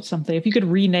call it something? If you could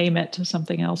rename it to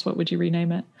something else, what would you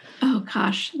rename it? Oh,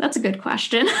 gosh, that's a good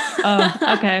question.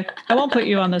 Oh, okay. I won't put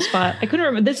you on the spot. I couldn't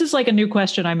remember. This is like a new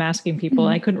question I'm asking people.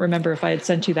 I couldn't remember if I had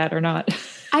sent you that or not.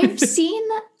 I've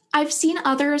seen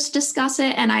others discuss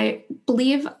it, and I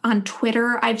believe on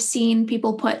Twitter, I've seen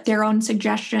people put their own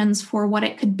suggestions for what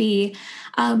it could be.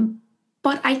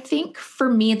 But I think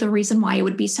for me, the reason why it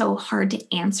would be so hard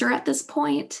to answer at this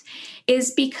point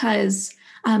is because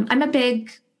I'm a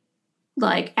big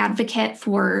advocate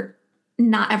for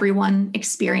not everyone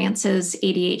experiences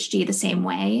ADHD the same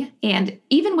way. And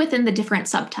even within the different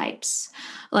subtypes,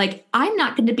 I'm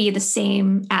not going to be the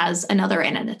same as another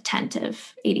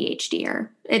inattentive ADHDer.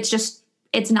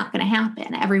 It's not going to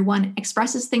happen. Everyone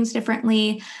expresses things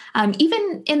differently,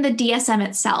 even in the DSM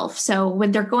itself. So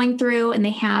when they're going through and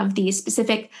they have the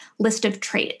specific list of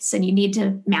traits and you need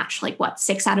to match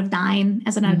 6 out of 9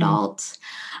 as an adult,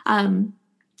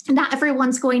 not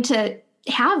everyone's going to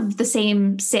have the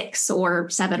same 6 or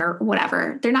 7 or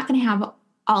whatever. They're not going to have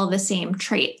all the same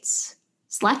traits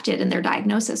selected in their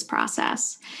diagnosis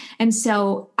process. And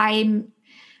so I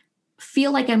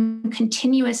feel like I'm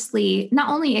continuously not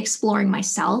only exploring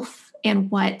myself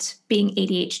and what being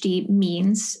ADHD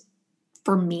means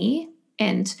for me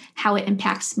and how it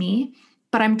impacts me,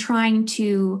 but I'm trying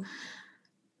to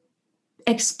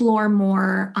explore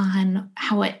more on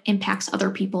how it impacts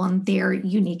other people and their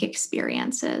unique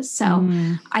experiences. So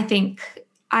I think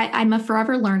I'm a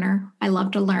forever learner. I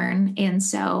love to learn. And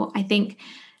so I think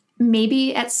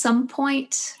maybe at some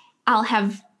point I'll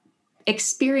have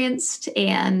experienced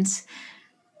and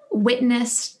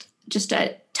witnessed just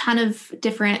a ton of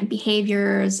different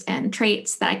behaviors and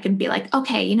traits that I could be like,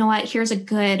 okay, you know what, here's a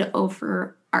good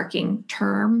overarching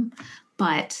term.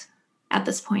 But at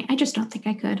this point, I just don't think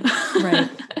I could. Right.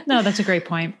 No, that's a great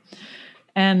point.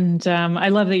 And I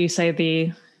love that you say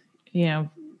the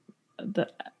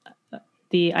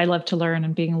I love to learn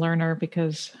and being a learner,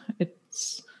 because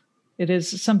it's It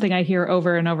is something I hear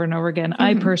over and over and over again.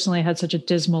 I personally had such a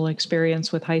dismal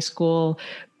experience with high school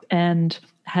and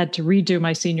had to redo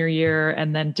my senior year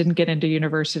and then didn't get into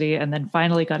university and then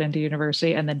finally got into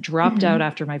university and then dropped out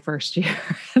after my first year.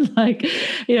 And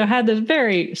had this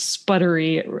very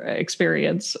sputtery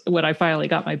experience when I finally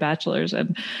got my bachelor's.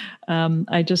 And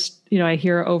I just, I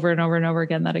hear over and over and over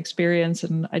again that experience.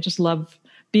 And I just love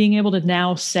being able to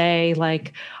now say,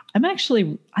 like,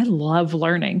 I love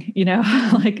learning,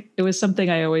 like it was something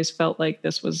I always felt like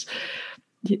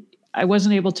I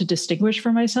wasn't able to distinguish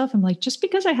for myself. I'm like, just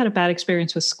because I had a bad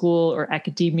experience with school or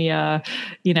academia,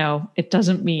 it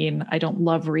doesn't mean I don't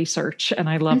love research, and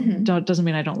doesn't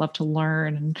mean I don't love to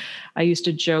learn. And I used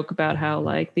to joke about how,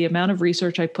 like, the amount of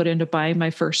research I put into buying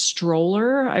my first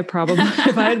stroller, I probably,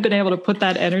 if I had been able to put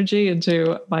that energy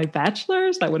into my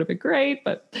bachelor's, that would have been great.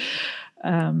 But,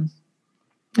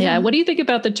 yeah. What do you think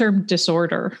about the term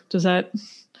disorder? Do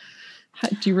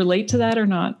you relate to that or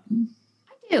not?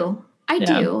 I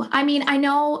do. I mean, I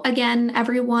know, again,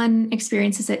 everyone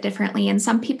experiences it differently, and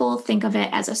some people think of it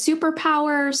as a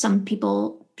superpower. Some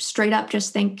people straight up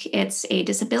just think it's a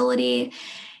disability.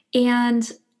 And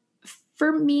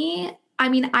for me, I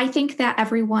mean, I think that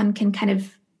everyone can kind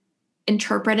of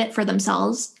interpret it for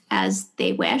themselves as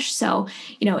they wish. So,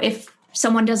 if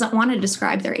someone doesn't want to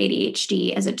describe their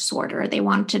ADHD as a disorder, they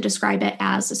want to describe it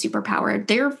as a superpower,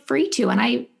 they're free to, and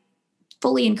I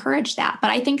fully encourage that. But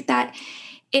I think that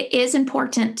it is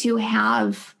important to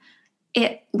have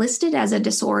it listed as a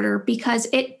disorder because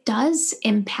it does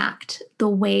impact the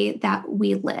way that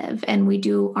we live and we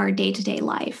do our day-to-day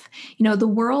life. The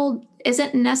world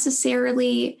isn't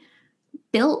necessarily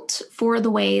built for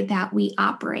the way that we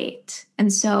operate.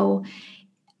 And so,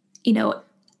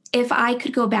 if I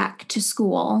could go back to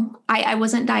school, I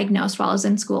wasn't diagnosed while I was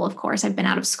in school, of course. I've been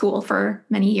out of school for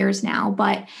many years now.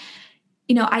 But,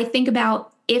 I think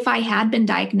about if I had been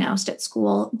diagnosed at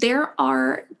school, there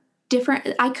are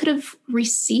I could have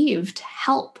received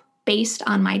help based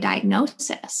on my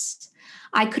diagnosis.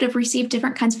 I could have received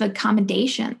different kinds of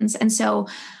accommodations. And so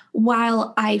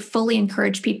while I fully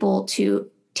encourage people to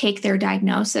take their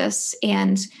diagnosis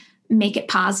and make it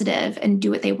positive and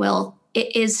do what they will,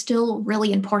 it is still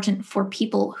really important for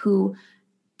people who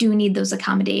do need those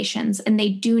accommodations and they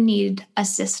do need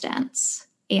assistance.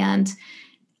 And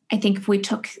I think if we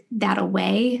took that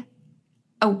away,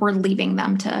 we're leaving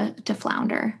them to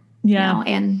flounder. Yeah.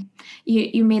 And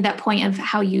you made that point of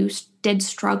how you did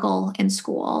struggle in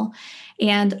school.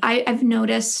 And I've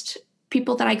noticed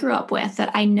people that I grew up with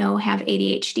that I know have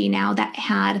ADHD now that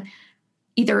had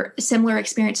either a similar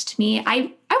experience to me.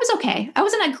 I was okay. I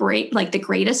wasn't the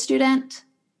greatest student,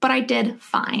 but I did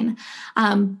fine.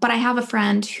 But I have a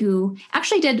friend who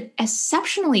actually did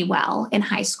exceptionally well in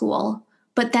high school,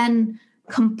 but then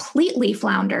completely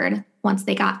floundered once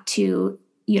they got to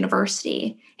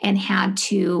university and had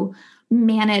to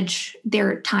manage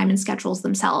their time and schedules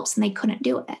themselves, and they couldn't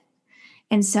do it.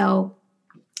 And so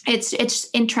it's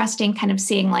interesting kind of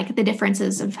seeing like the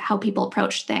differences of how people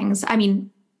approach things. I mean,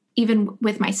 even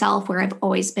with myself, where I've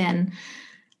always been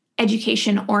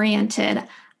education oriented,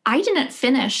 I didn't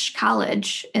finish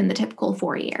college in the typical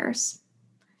 4 years.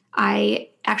 I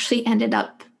actually ended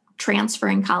up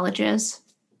transferring colleges,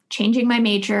 changing my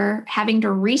major, having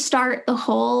to restart the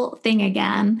whole thing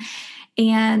again.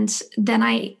 And then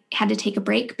I had to take a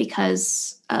break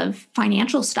because of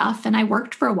financial stuff. And I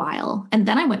worked for a while. And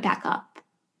then I went back up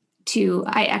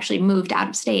I actually moved out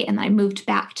of state, and I moved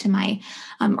back to my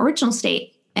original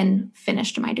state and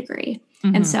finished my degree.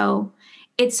 Mm-hmm. And so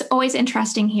it's always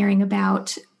interesting hearing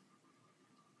about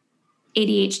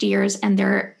ADHDers and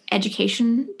their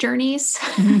education journeys.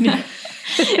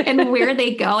 And where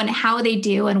they go and how they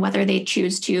do and whether they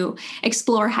choose to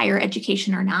explore higher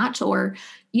education or not, or,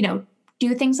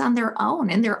 do things on their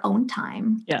own in their own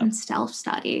time and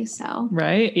self-study. So,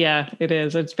 right. Yeah, it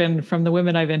is. It's been, from the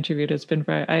women I've interviewed, it's been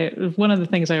one of the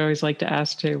things I always like to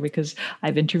ask too, because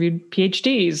I've interviewed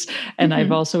PhDs and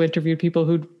I've also interviewed people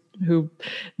who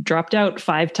dropped out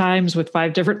 5 times with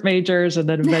 5 different majors and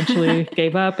then eventually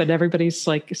gave up, and everybody's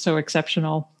like so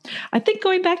exceptional. I think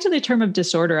going back to the term of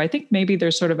disorder, I think maybe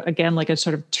there's sort of, again, like a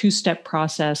sort of 2-step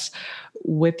process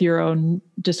with your own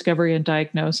discovery and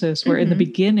diagnosis, where in the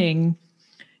beginning,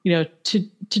 to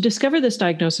discover this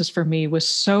diagnosis for me was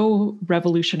so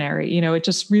revolutionary. It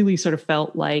just really sort of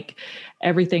felt like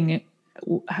everything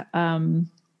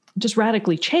just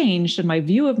radically changed, and my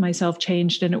view of myself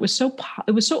changed. And it was so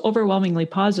overwhelmingly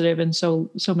positive and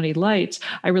so many lights.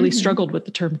 I really struggled with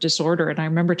the term disorder. And I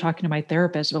remember talking to my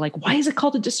therapist, like, why is it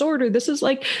called a disorder? This is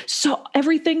like, so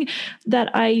everything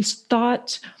that I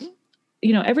thought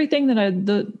everything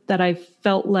that I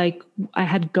felt like I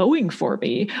had going for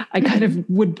me, I kind of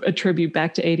would attribute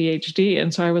back to ADHD.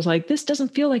 And so I was like, this doesn't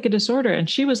feel like a disorder. And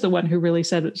she was the one who really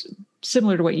said,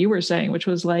 similar to what you were saying, which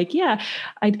was like, yeah,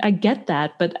 I get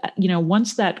that. But,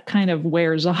 once that kind of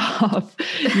wears off,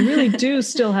 you really do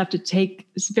still have to take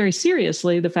very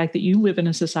seriously the fact that you live in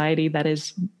a society that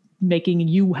is making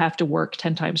you have to work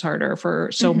 10 times harder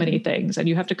for so many things. And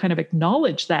you have to kind of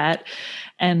acknowledge that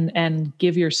and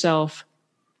give yourself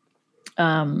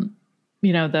the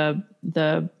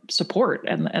support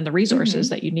and the resources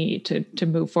that you need to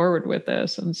move forward with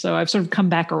this. And so I've sort of come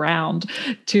back around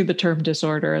to the term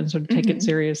disorder and sort of take it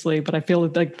seriously. But I feel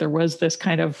like there was this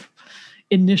kind of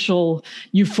initial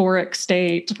euphoric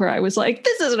state where I was like,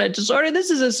 this isn't a disorder, this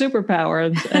is a superpower.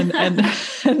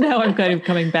 And now I'm kind of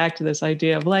coming back to this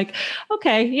idea of like,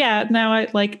 okay, yeah,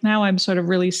 now I'm sort of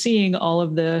really seeing all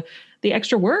of the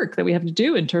extra work that we have to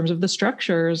do in terms of the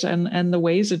structures and the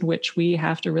ways in which we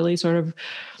have to really sort of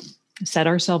set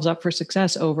ourselves up for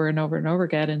success over and over and over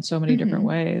again in so many different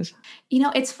ways.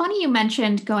 It's funny you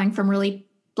mentioned going from really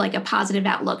like a positive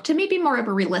outlook to maybe more of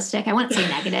a realistic, I wouldn't say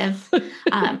negative.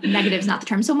 Negative is not the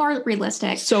term. So more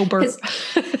realistic. Sober.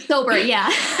 Yeah.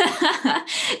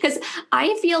 Because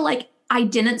I feel like I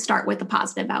didn't start with a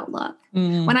positive outlook.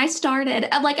 When I started,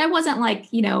 like, I wasn't like,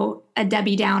 a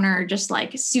Debbie Downer, just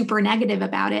like super negative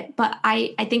about it. But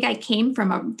I think I came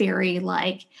from a very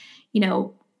like,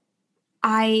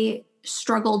 I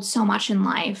struggled so much in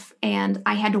life and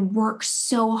I had to work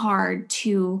so hard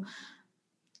to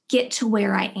get to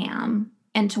where I am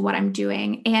and to what I'm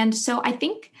doing. And so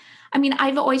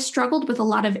I've always struggled with a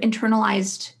lot of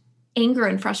internalized anger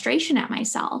and frustration at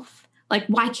myself. Like,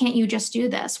 why can't you just do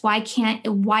this? Why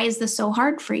is this so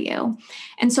hard for you?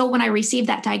 And so when I received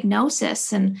that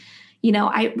diagnosis and,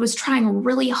 I was trying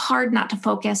really hard not to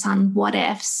focus on what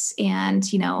ifs and,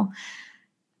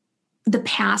 the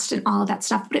past and all of that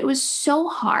stuff, but it was so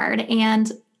hard.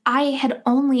 And I had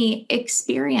only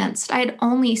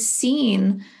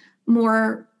seen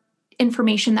more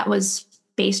information that was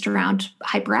based around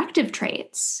hyperactive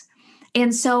traits.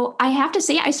 And so I have to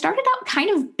say, I started out kind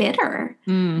of bitter.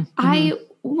 I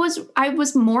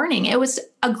was mourning. It was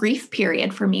a grief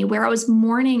period for me where I was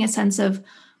mourning a sense of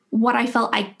what I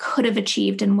felt I could have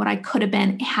achieved and what I could have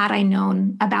been had I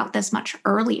known about this much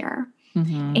earlier.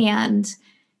 And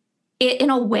it, in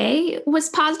a way, was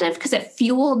positive because it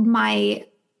fueled my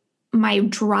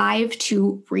drive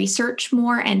to research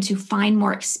more and to find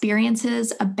more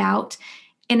experiences about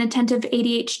inattentive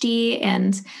ADHD.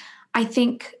 And I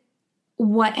think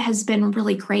what has been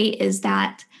really great is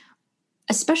that,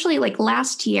 especially like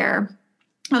last year,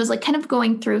 I was like kind of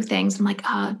going through things. I'm like,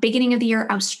 beginning of the year,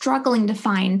 I was struggling to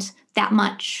find that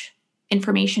much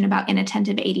information about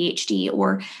inattentive ADHD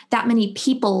or that many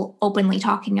people openly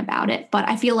talking about it. But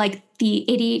I feel like the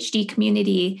ADHD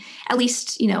community, at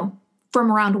least,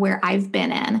 from around where I've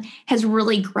been in, has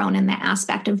really grown in the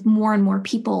aspect of more and more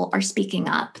people are speaking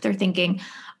up. They're thinking,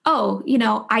 oh,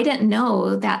 I didn't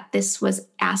know that this was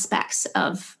aspects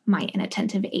of my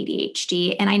inattentive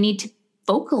ADHD and I need to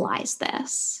vocalize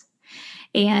this.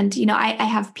 And, I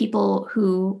have people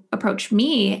who approach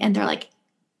me and they're like,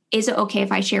 is it okay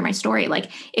if I share my story?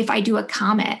 Like, if I do a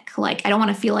comic, like, I don't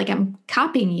want to feel like I'm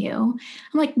copying you.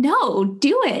 I'm like, no,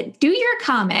 do it. Do your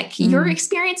comic. Your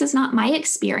experience is not my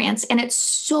experience. And it's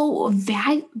so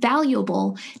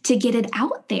valuable to get it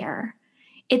out there.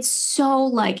 It's so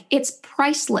like, it's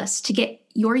priceless to get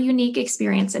your unique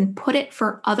experience and put it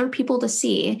for other people to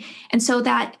see. And so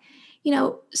that,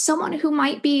 someone who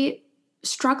might be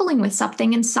struggling with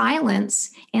something in silence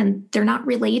and they're not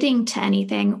relating to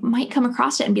anything might come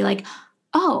across it and be like,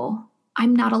 oh,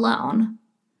 I'm not alone.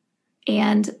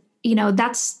 And,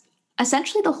 that's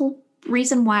essentially the whole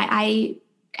reason why I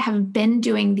have been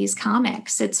doing these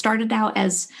comics. It started out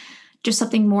as just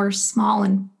something more small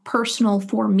and personal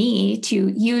for me to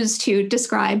use to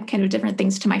describe kind of different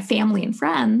things to my family and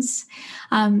friends.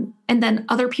 And then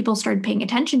other people started paying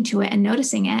attention to it and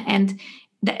noticing it. And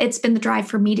it's been the drive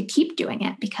for me to keep doing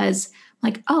it because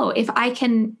like, oh, if I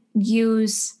can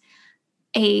use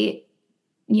a,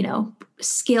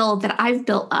 skill that I've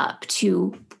built up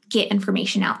to get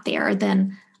information out there,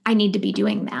 then I need to be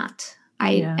doing that.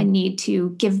 I need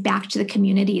to give back to the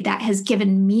community that has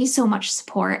given me so much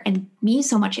support and me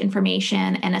so much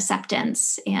information and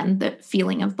acceptance and the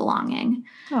feeling of belonging.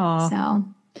 Aww. So,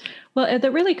 well,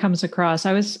 that really comes across.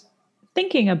 I was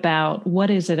thinking about what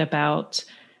is it about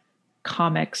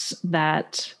comics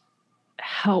that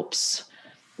helps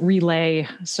relay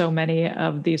so many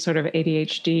of these sort of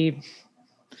ADHD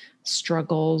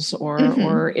struggles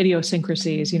or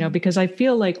idiosyncrasies, because I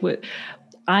feel like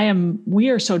we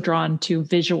are so drawn to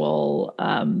visual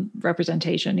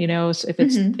representation, so if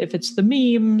it's the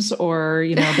memes or,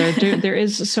 there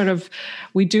is sort of,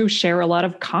 we do share a lot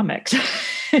of comics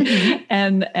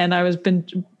and I was been,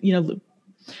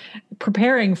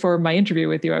 preparing for my interview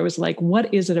with you. I was like,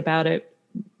 what is it about it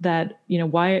that,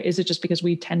 why is it just because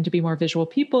we tend to be more visual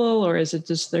people, or is it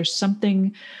just, there's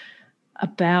something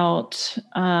about,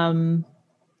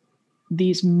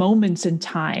 these moments in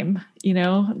time,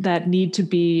 that need to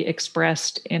be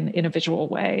expressed in a visual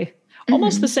way,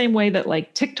 almost the same way that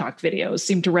like TikTok videos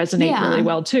seem to resonate really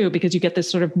well too, because you get this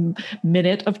sort of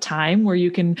minute of time where you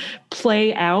can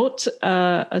play out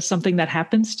something that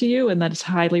happens to you and that is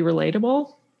highly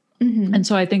relatable. And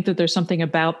so I think that there's something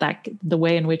about that, the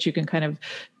way in which you can kind of,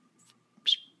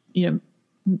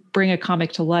 bring a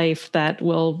comic to life that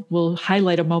will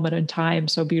highlight a moment in time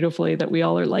so beautifully that we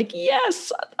all are like,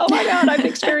 yes, oh my God, I've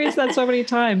experienced that so many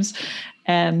times.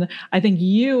 And I think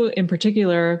you in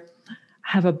particular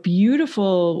have a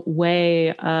beautiful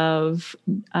way of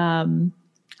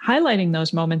highlighting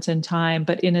those moments in time,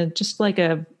 but in a just like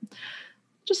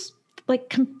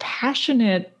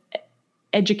compassionate,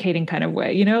 educating kind of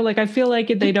way, like I feel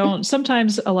like they don't,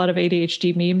 sometimes a lot of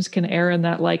ADHD memes can err in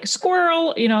that like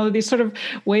squirrel, these sort of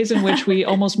ways in which we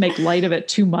almost make light of it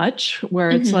too much, where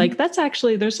it's like, that's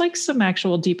actually, there's like some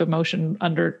actual deep emotion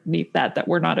underneath that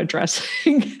we're not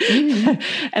addressing.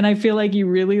 And I feel like you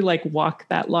really like walk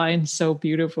that line so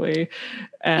beautifully.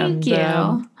 And, thank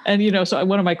you. And, so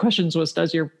one of my questions was,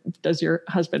 does your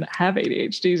husband have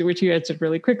ADHD? Which you answered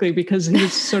really quickly, because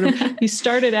he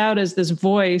started out as this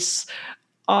voice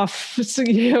off,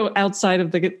 outside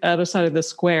of the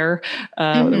square,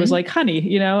 it was like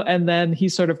honey, and then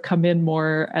he's sort of come in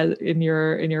more in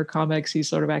your comics. He's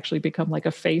sort of actually become like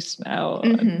a face now.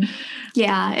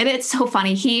 Yeah. And it's so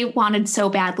funny. He wanted so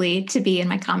badly to be in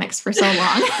my comics for so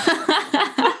long.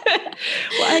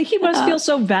 Well, he must feel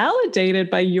so validated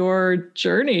by your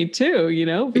journey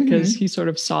too, because he sort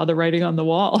of saw the writing on the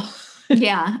wall.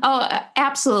 Yeah. Oh,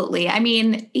 absolutely. I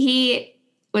mean, he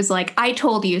was like, I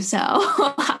told you so.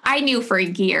 I knew for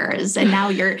years. And now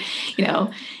you're,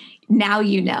 now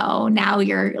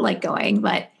you're like going,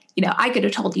 but, I could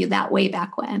have told you that way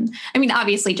back when. I mean,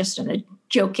 obviously just in a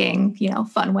joking,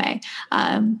 fun way.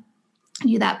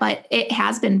 Knew that, but it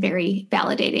has been very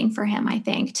validating for him, I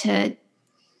think, to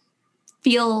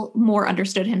feel more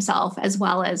understood himself, as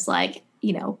well as like,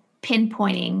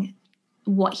 pinpointing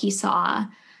what he saw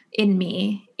in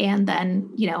me. And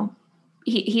then,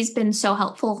 he's been so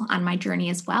helpful on my journey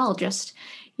as well. Just,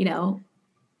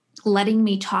 letting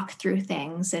me talk through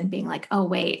things and being like, oh,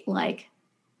 wait, like,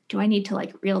 do I need to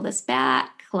like reel this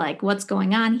back? Like, what's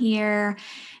going on here?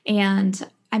 And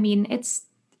I mean, it's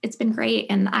been great.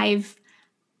 And I've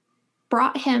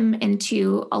brought him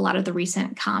into a lot of the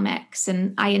recent comics,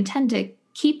 and I intend to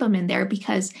keep him in there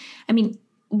because, I mean,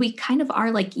 we kind of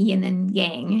are like yin and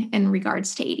yang in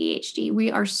regards to ADHD. We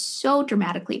are so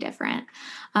dramatically different.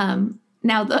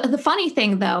 Now, the funny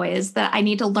thing, though, is that I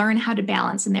need to learn how to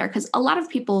balance in there, because a lot of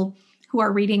people who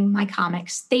are reading my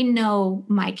comics, they know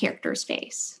my character's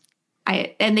face.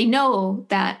 And they know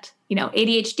that,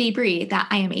 ADHD Bree, that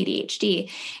I am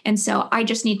ADHD. And so I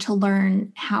just need to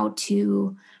learn how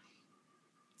to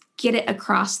get it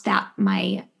across that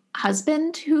my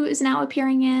husband, who is now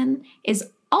appearing in, is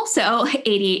also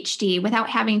ADHD, without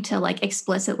having to like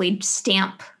explicitly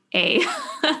stamp a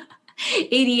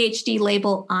ADHD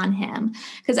label on him.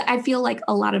 Because I feel like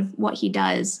a lot of what he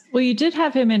does. Well, you did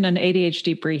have him in an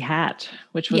ADHD Bree hat,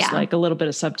 which was like a little bit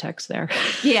of subtext there.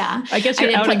 Yeah. I guess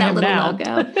you're outing him now.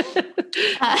 Logo.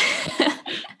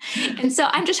 And so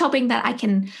I'm just hoping that I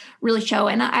can really show.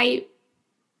 And I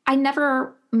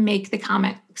never make the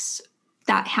comics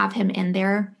that have him in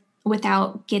there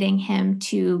without getting him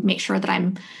to make sure that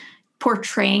I'm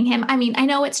portraying him. I mean, I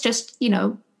know it's just,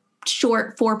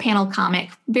 short 4-panel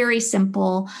comic, very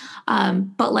simple.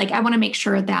 But like, I want to make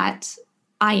sure that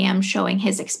I am showing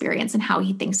his experience and how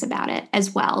he thinks about it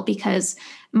as well, because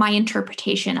my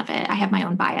interpretation of it, I have my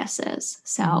own biases.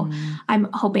 So I'm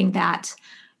hoping that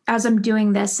as I'm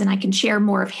doing this, and I can share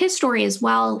more of his story as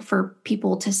well for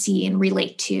people to see and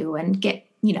relate to and get,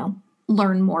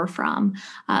 learn more from.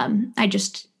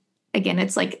 Again,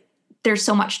 it's like, there's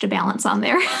so much to balance on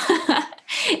there.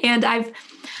 And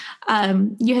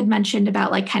you had mentioned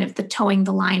about like kind of the towing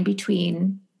the line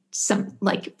between some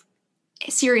like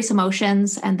serious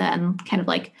emotions and then kind of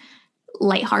like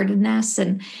lightheartedness.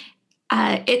 And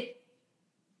I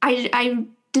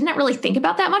didn't really think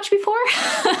about that much before.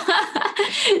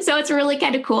 So it's really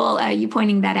kind of cool you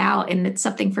pointing that out. And it's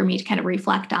something for me to kind of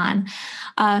reflect on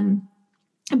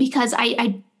because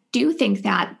I do think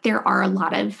that there are a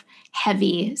lot of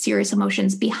heavy, serious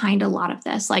emotions behind a lot of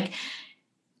this. Like,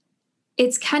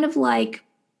 it's kind of like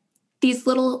these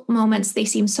little moments, they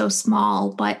seem so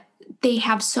small, but they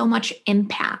have so much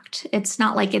impact. It's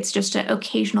not like it's just an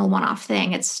occasional one-off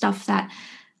thing. It's stuff that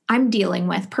I'm dealing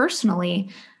with personally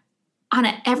on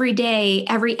an everyday,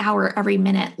 every hour, every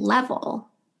minute level.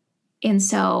 And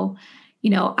so,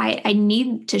 I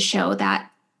need to show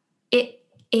that it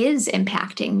is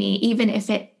impacting me, even if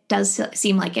it does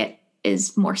seem like it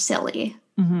is more silly.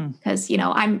 Because,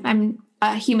 I'm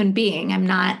a human being. I'm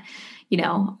not,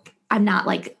 I'm not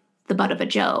like the butt of a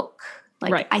joke.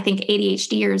 Like, right. I think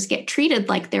ADHDers get treated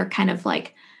like they're kind of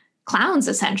like clowns,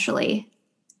 essentially.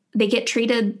 They get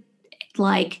treated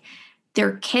like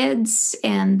they're kids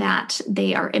and that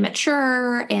they are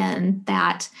immature and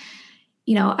that,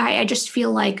 I just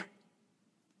feel like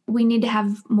we need to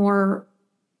have more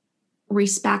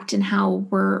respect in how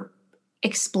we're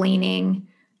explaining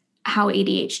how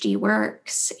ADHD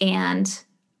works, and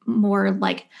more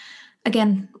like,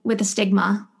 again, with the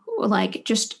stigma, like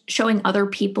just showing other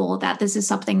people that this is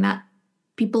something that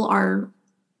people are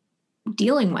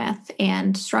dealing with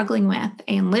and struggling with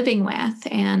and living with.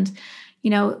 And,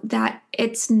 that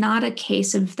it's not a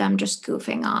case of them just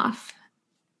goofing off.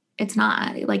 It's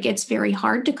not. Like, it's very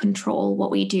hard to control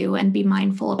what we do and be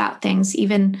mindful about things.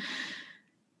 Even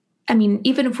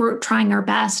if we're trying our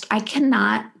best, I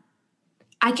cannot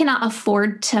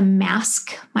afford to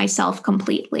mask myself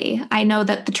completely. I know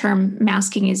that the term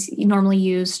masking is normally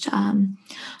used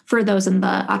for those in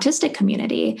the autistic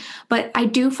community, but I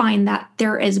do find that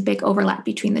there is a big overlap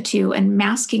between the two, and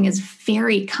masking is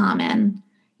very common,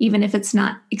 even if it's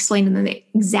not explained in the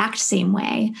exact same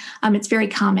way. It's very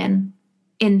common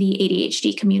in the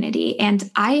ADHD community.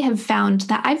 And I have found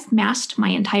that I've masked my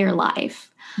entire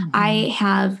life. I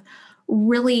have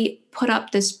really put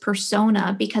up this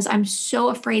persona because I'm so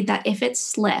afraid that if it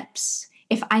slips,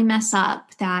 if I mess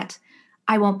up, that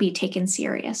I won't be taken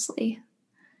seriously.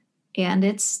 And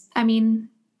it's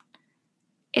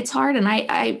hard. And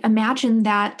I imagine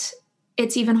that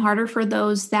it's even harder for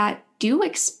those that do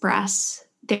express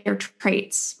their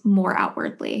traits more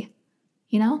outwardly,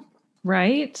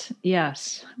 Right?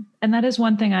 Yes. And that is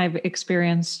one thing I've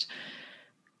experienced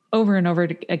over and over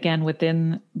again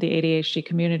within the ADHD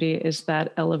community, is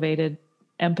that elevated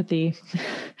empathy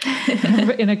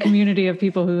in a community of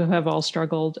people who have all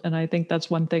struggled. And I think that's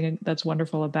one thing that's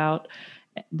wonderful about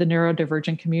the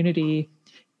neurodivergent community,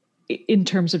 in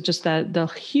terms of just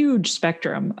the huge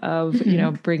spectrum of,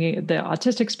 bringing the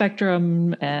autistic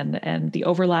spectrum and the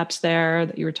overlaps there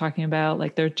that you were talking about.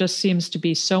 Like, there just seems to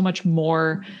be so much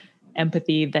more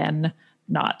empathy than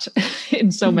not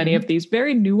in so many of these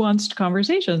very nuanced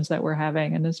conversations that we're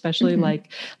having. And especially like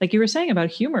you were saying about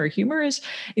humor is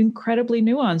incredibly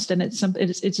nuanced, and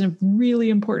it's a really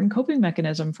important coping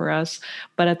mechanism for us.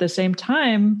 But at the same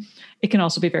time, it can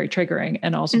also be very triggering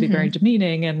and also be very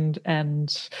demeaning,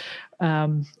 and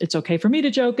it's okay for me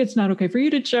to joke. It's not okay for you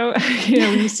to joke.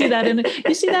 You see that in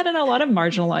a lot of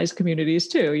marginalized communities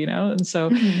too, and so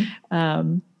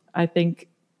I think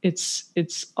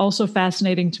it's also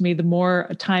fascinating to me, the more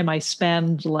time I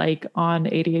spend like on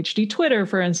ADHD Twitter,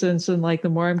 for instance, and like the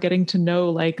more I'm getting to know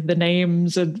like the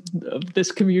names of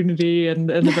this community and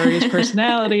the various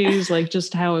personalities, like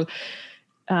just how,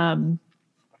 and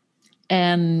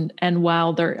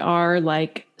while there are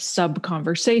like sub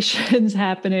conversations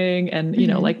happening, and,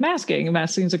 like masking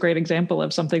is a great example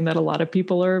of something that a lot of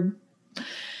people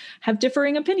have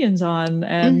differing opinions on.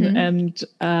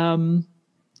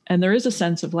 And there is a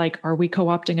sense of like, are we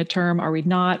co-opting a term? Are we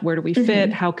not? Where do we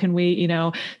fit? How can we,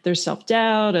 there's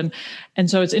self-doubt. And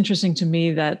so it's interesting to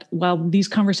me that while these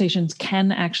conversations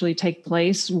can actually take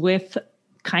place with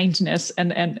kindness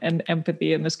and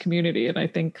empathy in this community, and I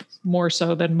think more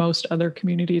so than most other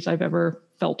communities I've ever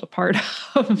felt a part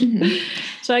of.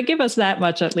 So I give us that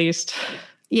much at least.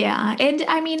 Yeah.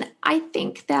 And I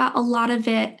think that a lot of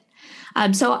it,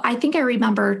 so I think I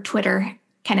remember Twitter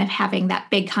kind of having that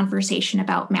big conversation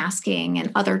about masking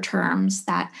and other terms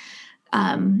that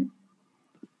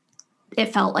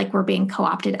it felt like were being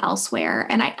co-opted elsewhere.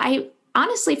 And I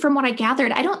honestly, from what I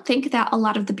gathered, I don't think that a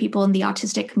lot of the people in the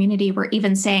autistic community were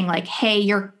even saying like, hey,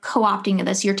 you're co-opting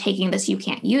this, you're taking this, you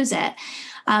can't use it.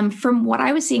 From what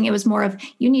I was seeing, it was more of,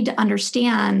 you need to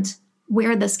understand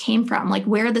where this came from, like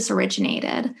where this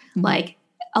originated. Like,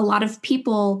 a lot of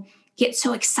people get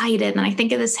so excited. And I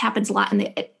think this happens a lot in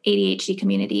the ADHD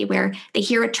community, where they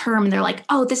hear a term and they're like,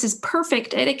 oh, this is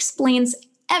perfect. It explains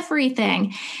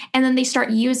everything. And then they start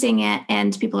using it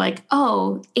and people are like,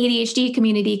 oh, ADHD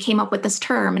community came up with this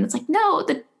term. And it's like, no,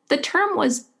 the term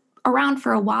was around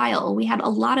for a while. We had a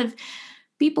lot of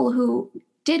people who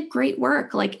did great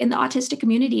work, like in the autistic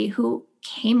community, who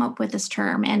came up with this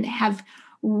term and have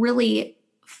really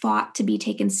fought to be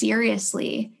taken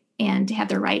seriously and to have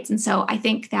their rights. And so I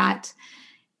think that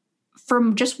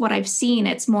from just what I've seen,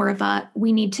 it's more of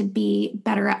we need to be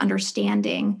better at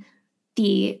understanding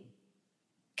the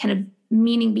kind of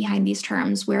meaning behind these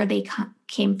terms, where they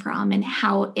came from and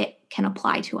how it can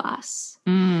apply to us.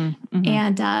 Mm-hmm.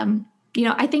 And,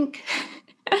 I think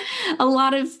a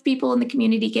lot of people in the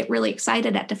community get really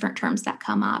excited at different terms that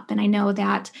come up. And I know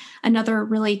that another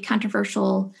really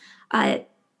controversial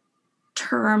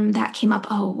term that came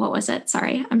up, what was it?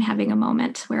 Sorry, I'm having a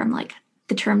moment where I'm like,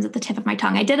 the term's at the tip of my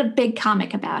tongue. I did a big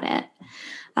comic about it.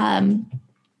 The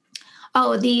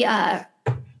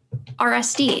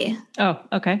RSD. Oh,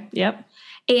 okay. Yep.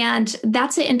 And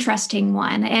that's an interesting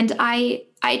one. And I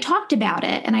talked about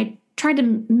it, and I tried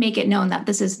to make it known that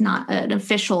this is not an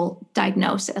official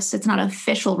diagnosis. It's not an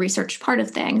official research part of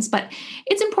things, but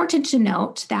it's important to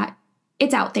note that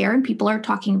it's out there and people are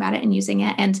talking about it and using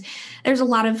it. And there's a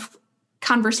lot of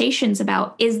conversations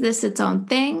about, is this its own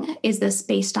thing? Is this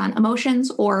based on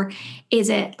emotions, or is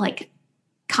it like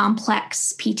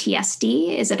complex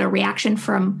PTSD? Is it a reaction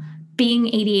from being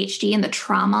ADHD and the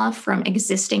trauma from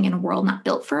existing in a world not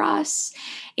built for us?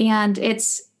 And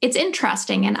it's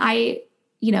interesting. And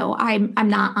I'm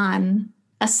not on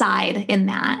a side in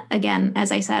that. Again,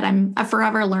 as I said, I'm a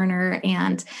forever learner,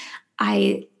 and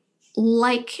I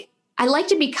like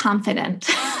to be confident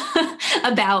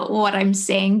about what I'm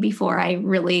saying before I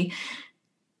really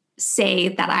say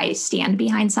that I stand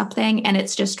behind something. And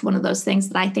it's just one of those things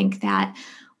that I think that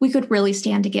we could really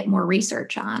stand to get more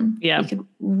research on. Yeah. We could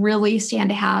really stand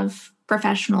to have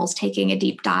professionals taking a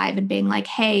deep dive and being like,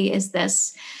 hey, is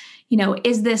this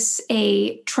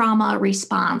a trauma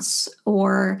response,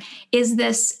 or is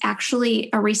this actually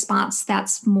a response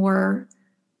that's more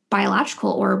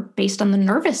biological or based on the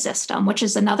nervous system, which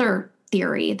is another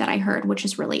theory that I heard, which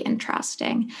is really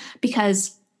interesting,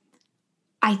 because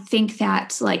I think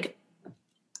that, like,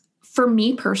 for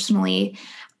me personally,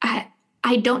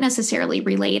 I don't necessarily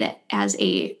relate it as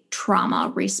a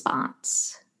trauma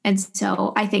response. And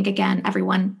so I think, again,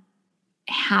 everyone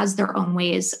has their own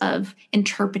ways of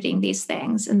interpreting these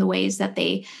things and the ways that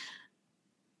they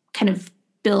kind of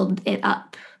build it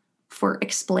up for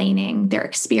explaining their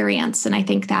experience. And I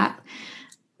think that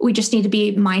we just need to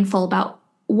be mindful about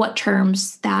what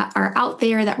terms that are out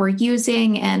there that we're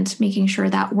using, and making sure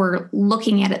that we're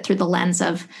looking at it through the lens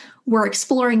of, we're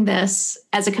exploring this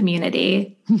as a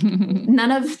community. None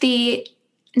of the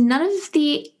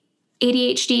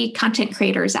ADHD content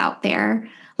creators out there,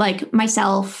 like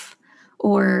myself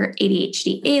or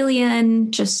ADHD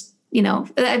Alien, just,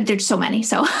 there's so many,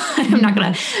 so I'm not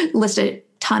going to list a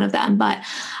ton of them, but,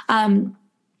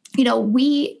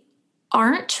 we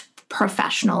aren't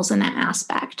professionals in that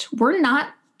aspect. We're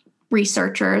not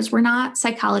researchers. We're not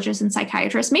psychologists and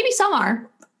psychiatrists. Maybe some are.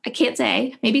 I can't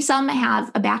say. Maybe some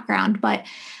have a background, but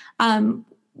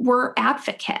we're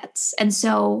advocates. And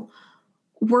so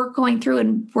we're going through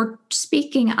and we're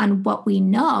speaking on what we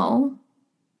know,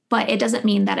 but it doesn't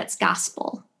mean that it's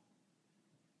gospel.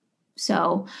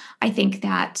 So I think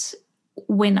that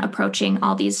when approaching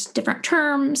all these different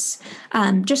terms,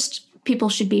 just people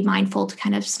should be mindful to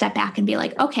kind of step back and be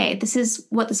like, okay, this is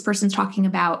what this person's talking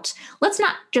about. Let's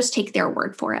not just take their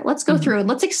word for it. Let's go through and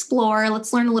let's explore,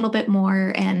 let's learn a little bit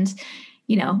more and,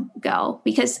 go.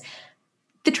 Because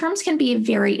the terms can be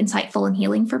very insightful and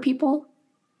healing for people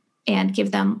and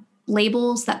give them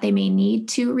labels that they may need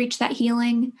to reach that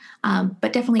healing.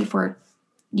 But definitely if we're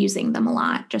using them a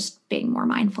lot, just being more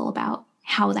mindful about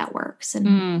how that works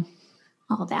and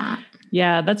all that.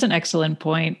 Yeah, that's an excellent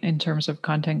point in terms of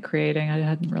content creating. I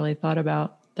hadn't really thought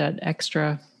about that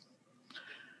extra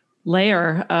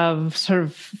layer of sort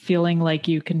of feeling like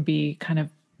you can be kind of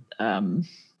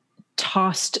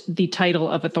tossed the title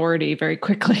of authority very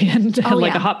quickly and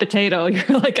like a hot potato.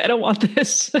 You're like, I don't want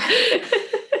this.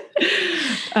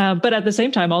 But at the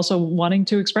same time, also wanting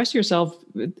to express yourself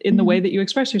in the way that you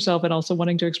express yourself, and also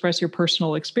wanting to express your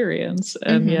personal experience.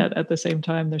 And yet at the same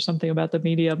time, there's something about the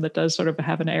medium that does sort of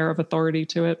have an air of authority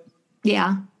to it.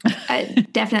 Yeah,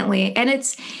 definitely. And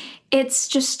it's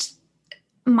just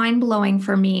mind-blowing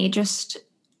for me, just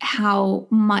how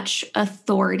much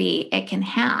authority it can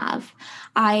have.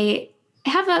 I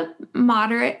have a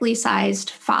moderately sized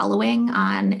following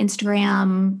on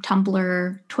Instagram,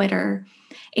 Tumblr, Twitter.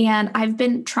 And I've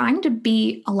been trying to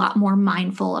be a lot more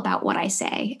mindful about what I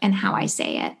say and how I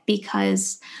say it,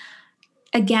 because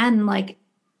again, like,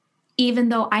 even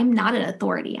though I'm not an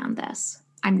authority on this,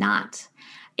 I'm not.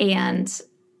 And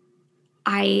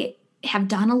I have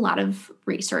done a lot of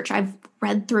research. I've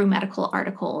read through medical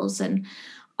articles and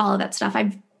all of that stuff.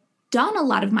 I've done a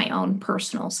lot of my own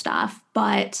personal stuff,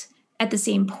 but at the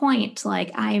same point,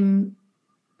 like, I'm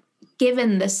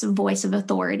given this voice of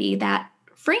authority that,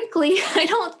 frankly, I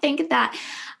don't think that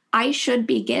I should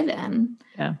be given.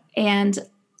 Yeah. And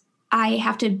I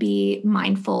have to be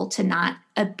mindful to not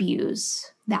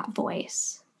abuse that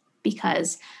voice,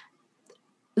 because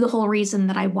the whole reason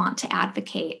that I want to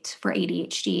advocate for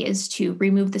ADHD is to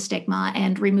remove the stigma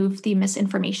and remove the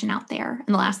misinformation out there.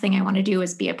 And the last thing I want to do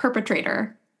is be a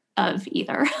perpetrator of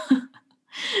either.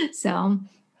 So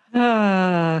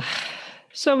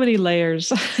many layers.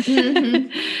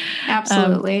 Mm-hmm.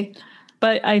 Absolutely.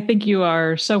 But I think you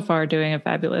are so far doing a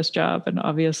fabulous job. And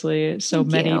obviously Thank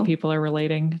many you. People are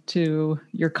relating to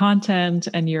your content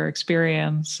and your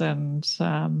experience. And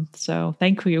so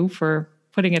thank you for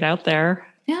putting it out there.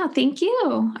 Yeah, thank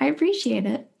you. I appreciate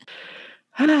it.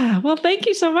 Well, thank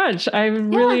you so much. I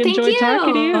really enjoyed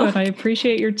talking to you, and I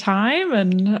appreciate your time.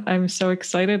 And I'm so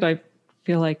excited. I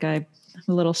feel like I'm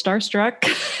a little starstruck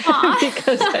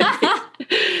because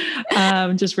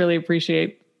I just really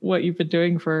appreciate what you've been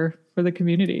doing for the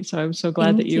community. So I'm so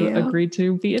glad that you agreed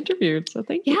to be interviewed. So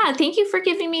thank you. Yeah, thank you for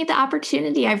giving me the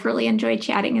opportunity. I've really enjoyed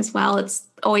chatting as well. It's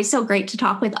always so great to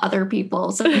talk with other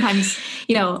people. Sometimes,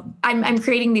 I'm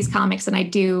creating these comics and I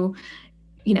do,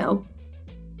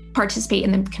 participate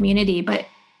in the community, but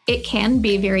it can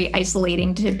be very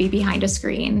isolating to be behind a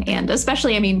screen. And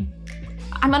especially, I'm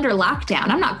under lockdown.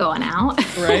 I'm not going out.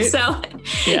 Right. So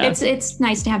it's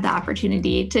nice to have the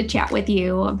opportunity to chat with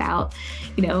you about,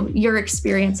 your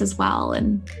experience as well.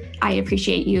 And I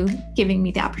appreciate you giving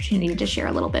me the opportunity to share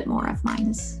a little bit more of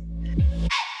mine.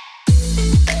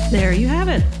 There you have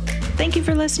it. Thank you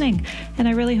for listening. And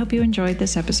I really hope you enjoyed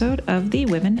this episode of the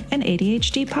Women and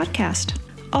ADHD podcast.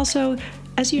 Also,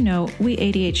 as you know, we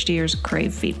ADHDers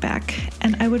crave feedback,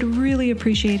 and I would really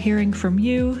appreciate hearing from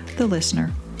you, the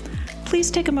listener. Please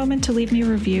take a moment to leave me a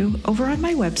review over on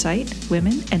my website,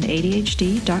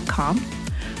 womenandadhd.com,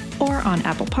 or on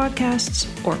Apple Podcasts,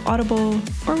 or Audible,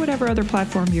 or whatever other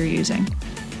platform you're using.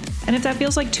 And if that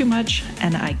feels like too much,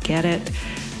 and I get it,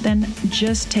 then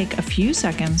just take a few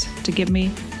seconds to give me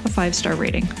a 5-star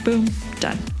rating. Boom,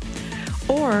 done.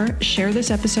 Or share this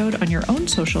episode on your own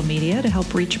social media to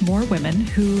help reach more women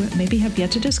who maybe have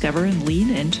yet to discover and lean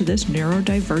into this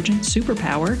neurodivergent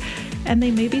superpower, and they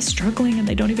may be struggling and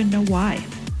they don't even know why.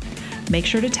 Make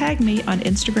sure to tag me on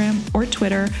Instagram or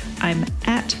Twitter. I'm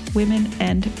at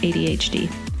WomenAndADHD.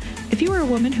 If you are a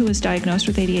woman who was diagnosed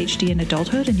with ADHD in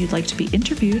adulthood and you'd like to be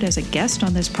interviewed as a guest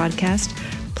on this podcast,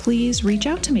 please reach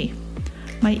out to me.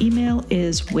 My email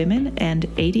is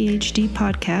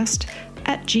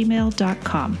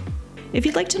womenandadhdpodcast@gmail.com. If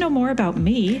you'd like to know more about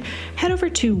me, head over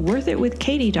to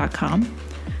worthitwithkatie.com.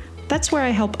 That's where I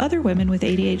help other women with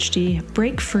ADHD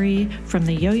break free from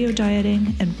the yo-yo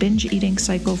dieting and binge eating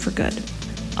cycle for good.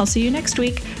 I'll see you next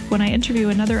week when I interview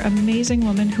another amazing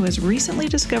woman who has recently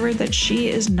discovered that she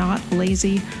is not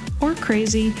lazy or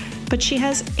crazy, but she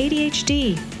has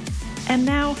ADHD. And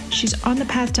now she's on the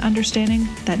path to understanding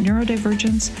that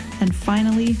neurodivergence and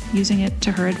finally using it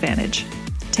to her advantage.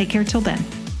 Take care till then.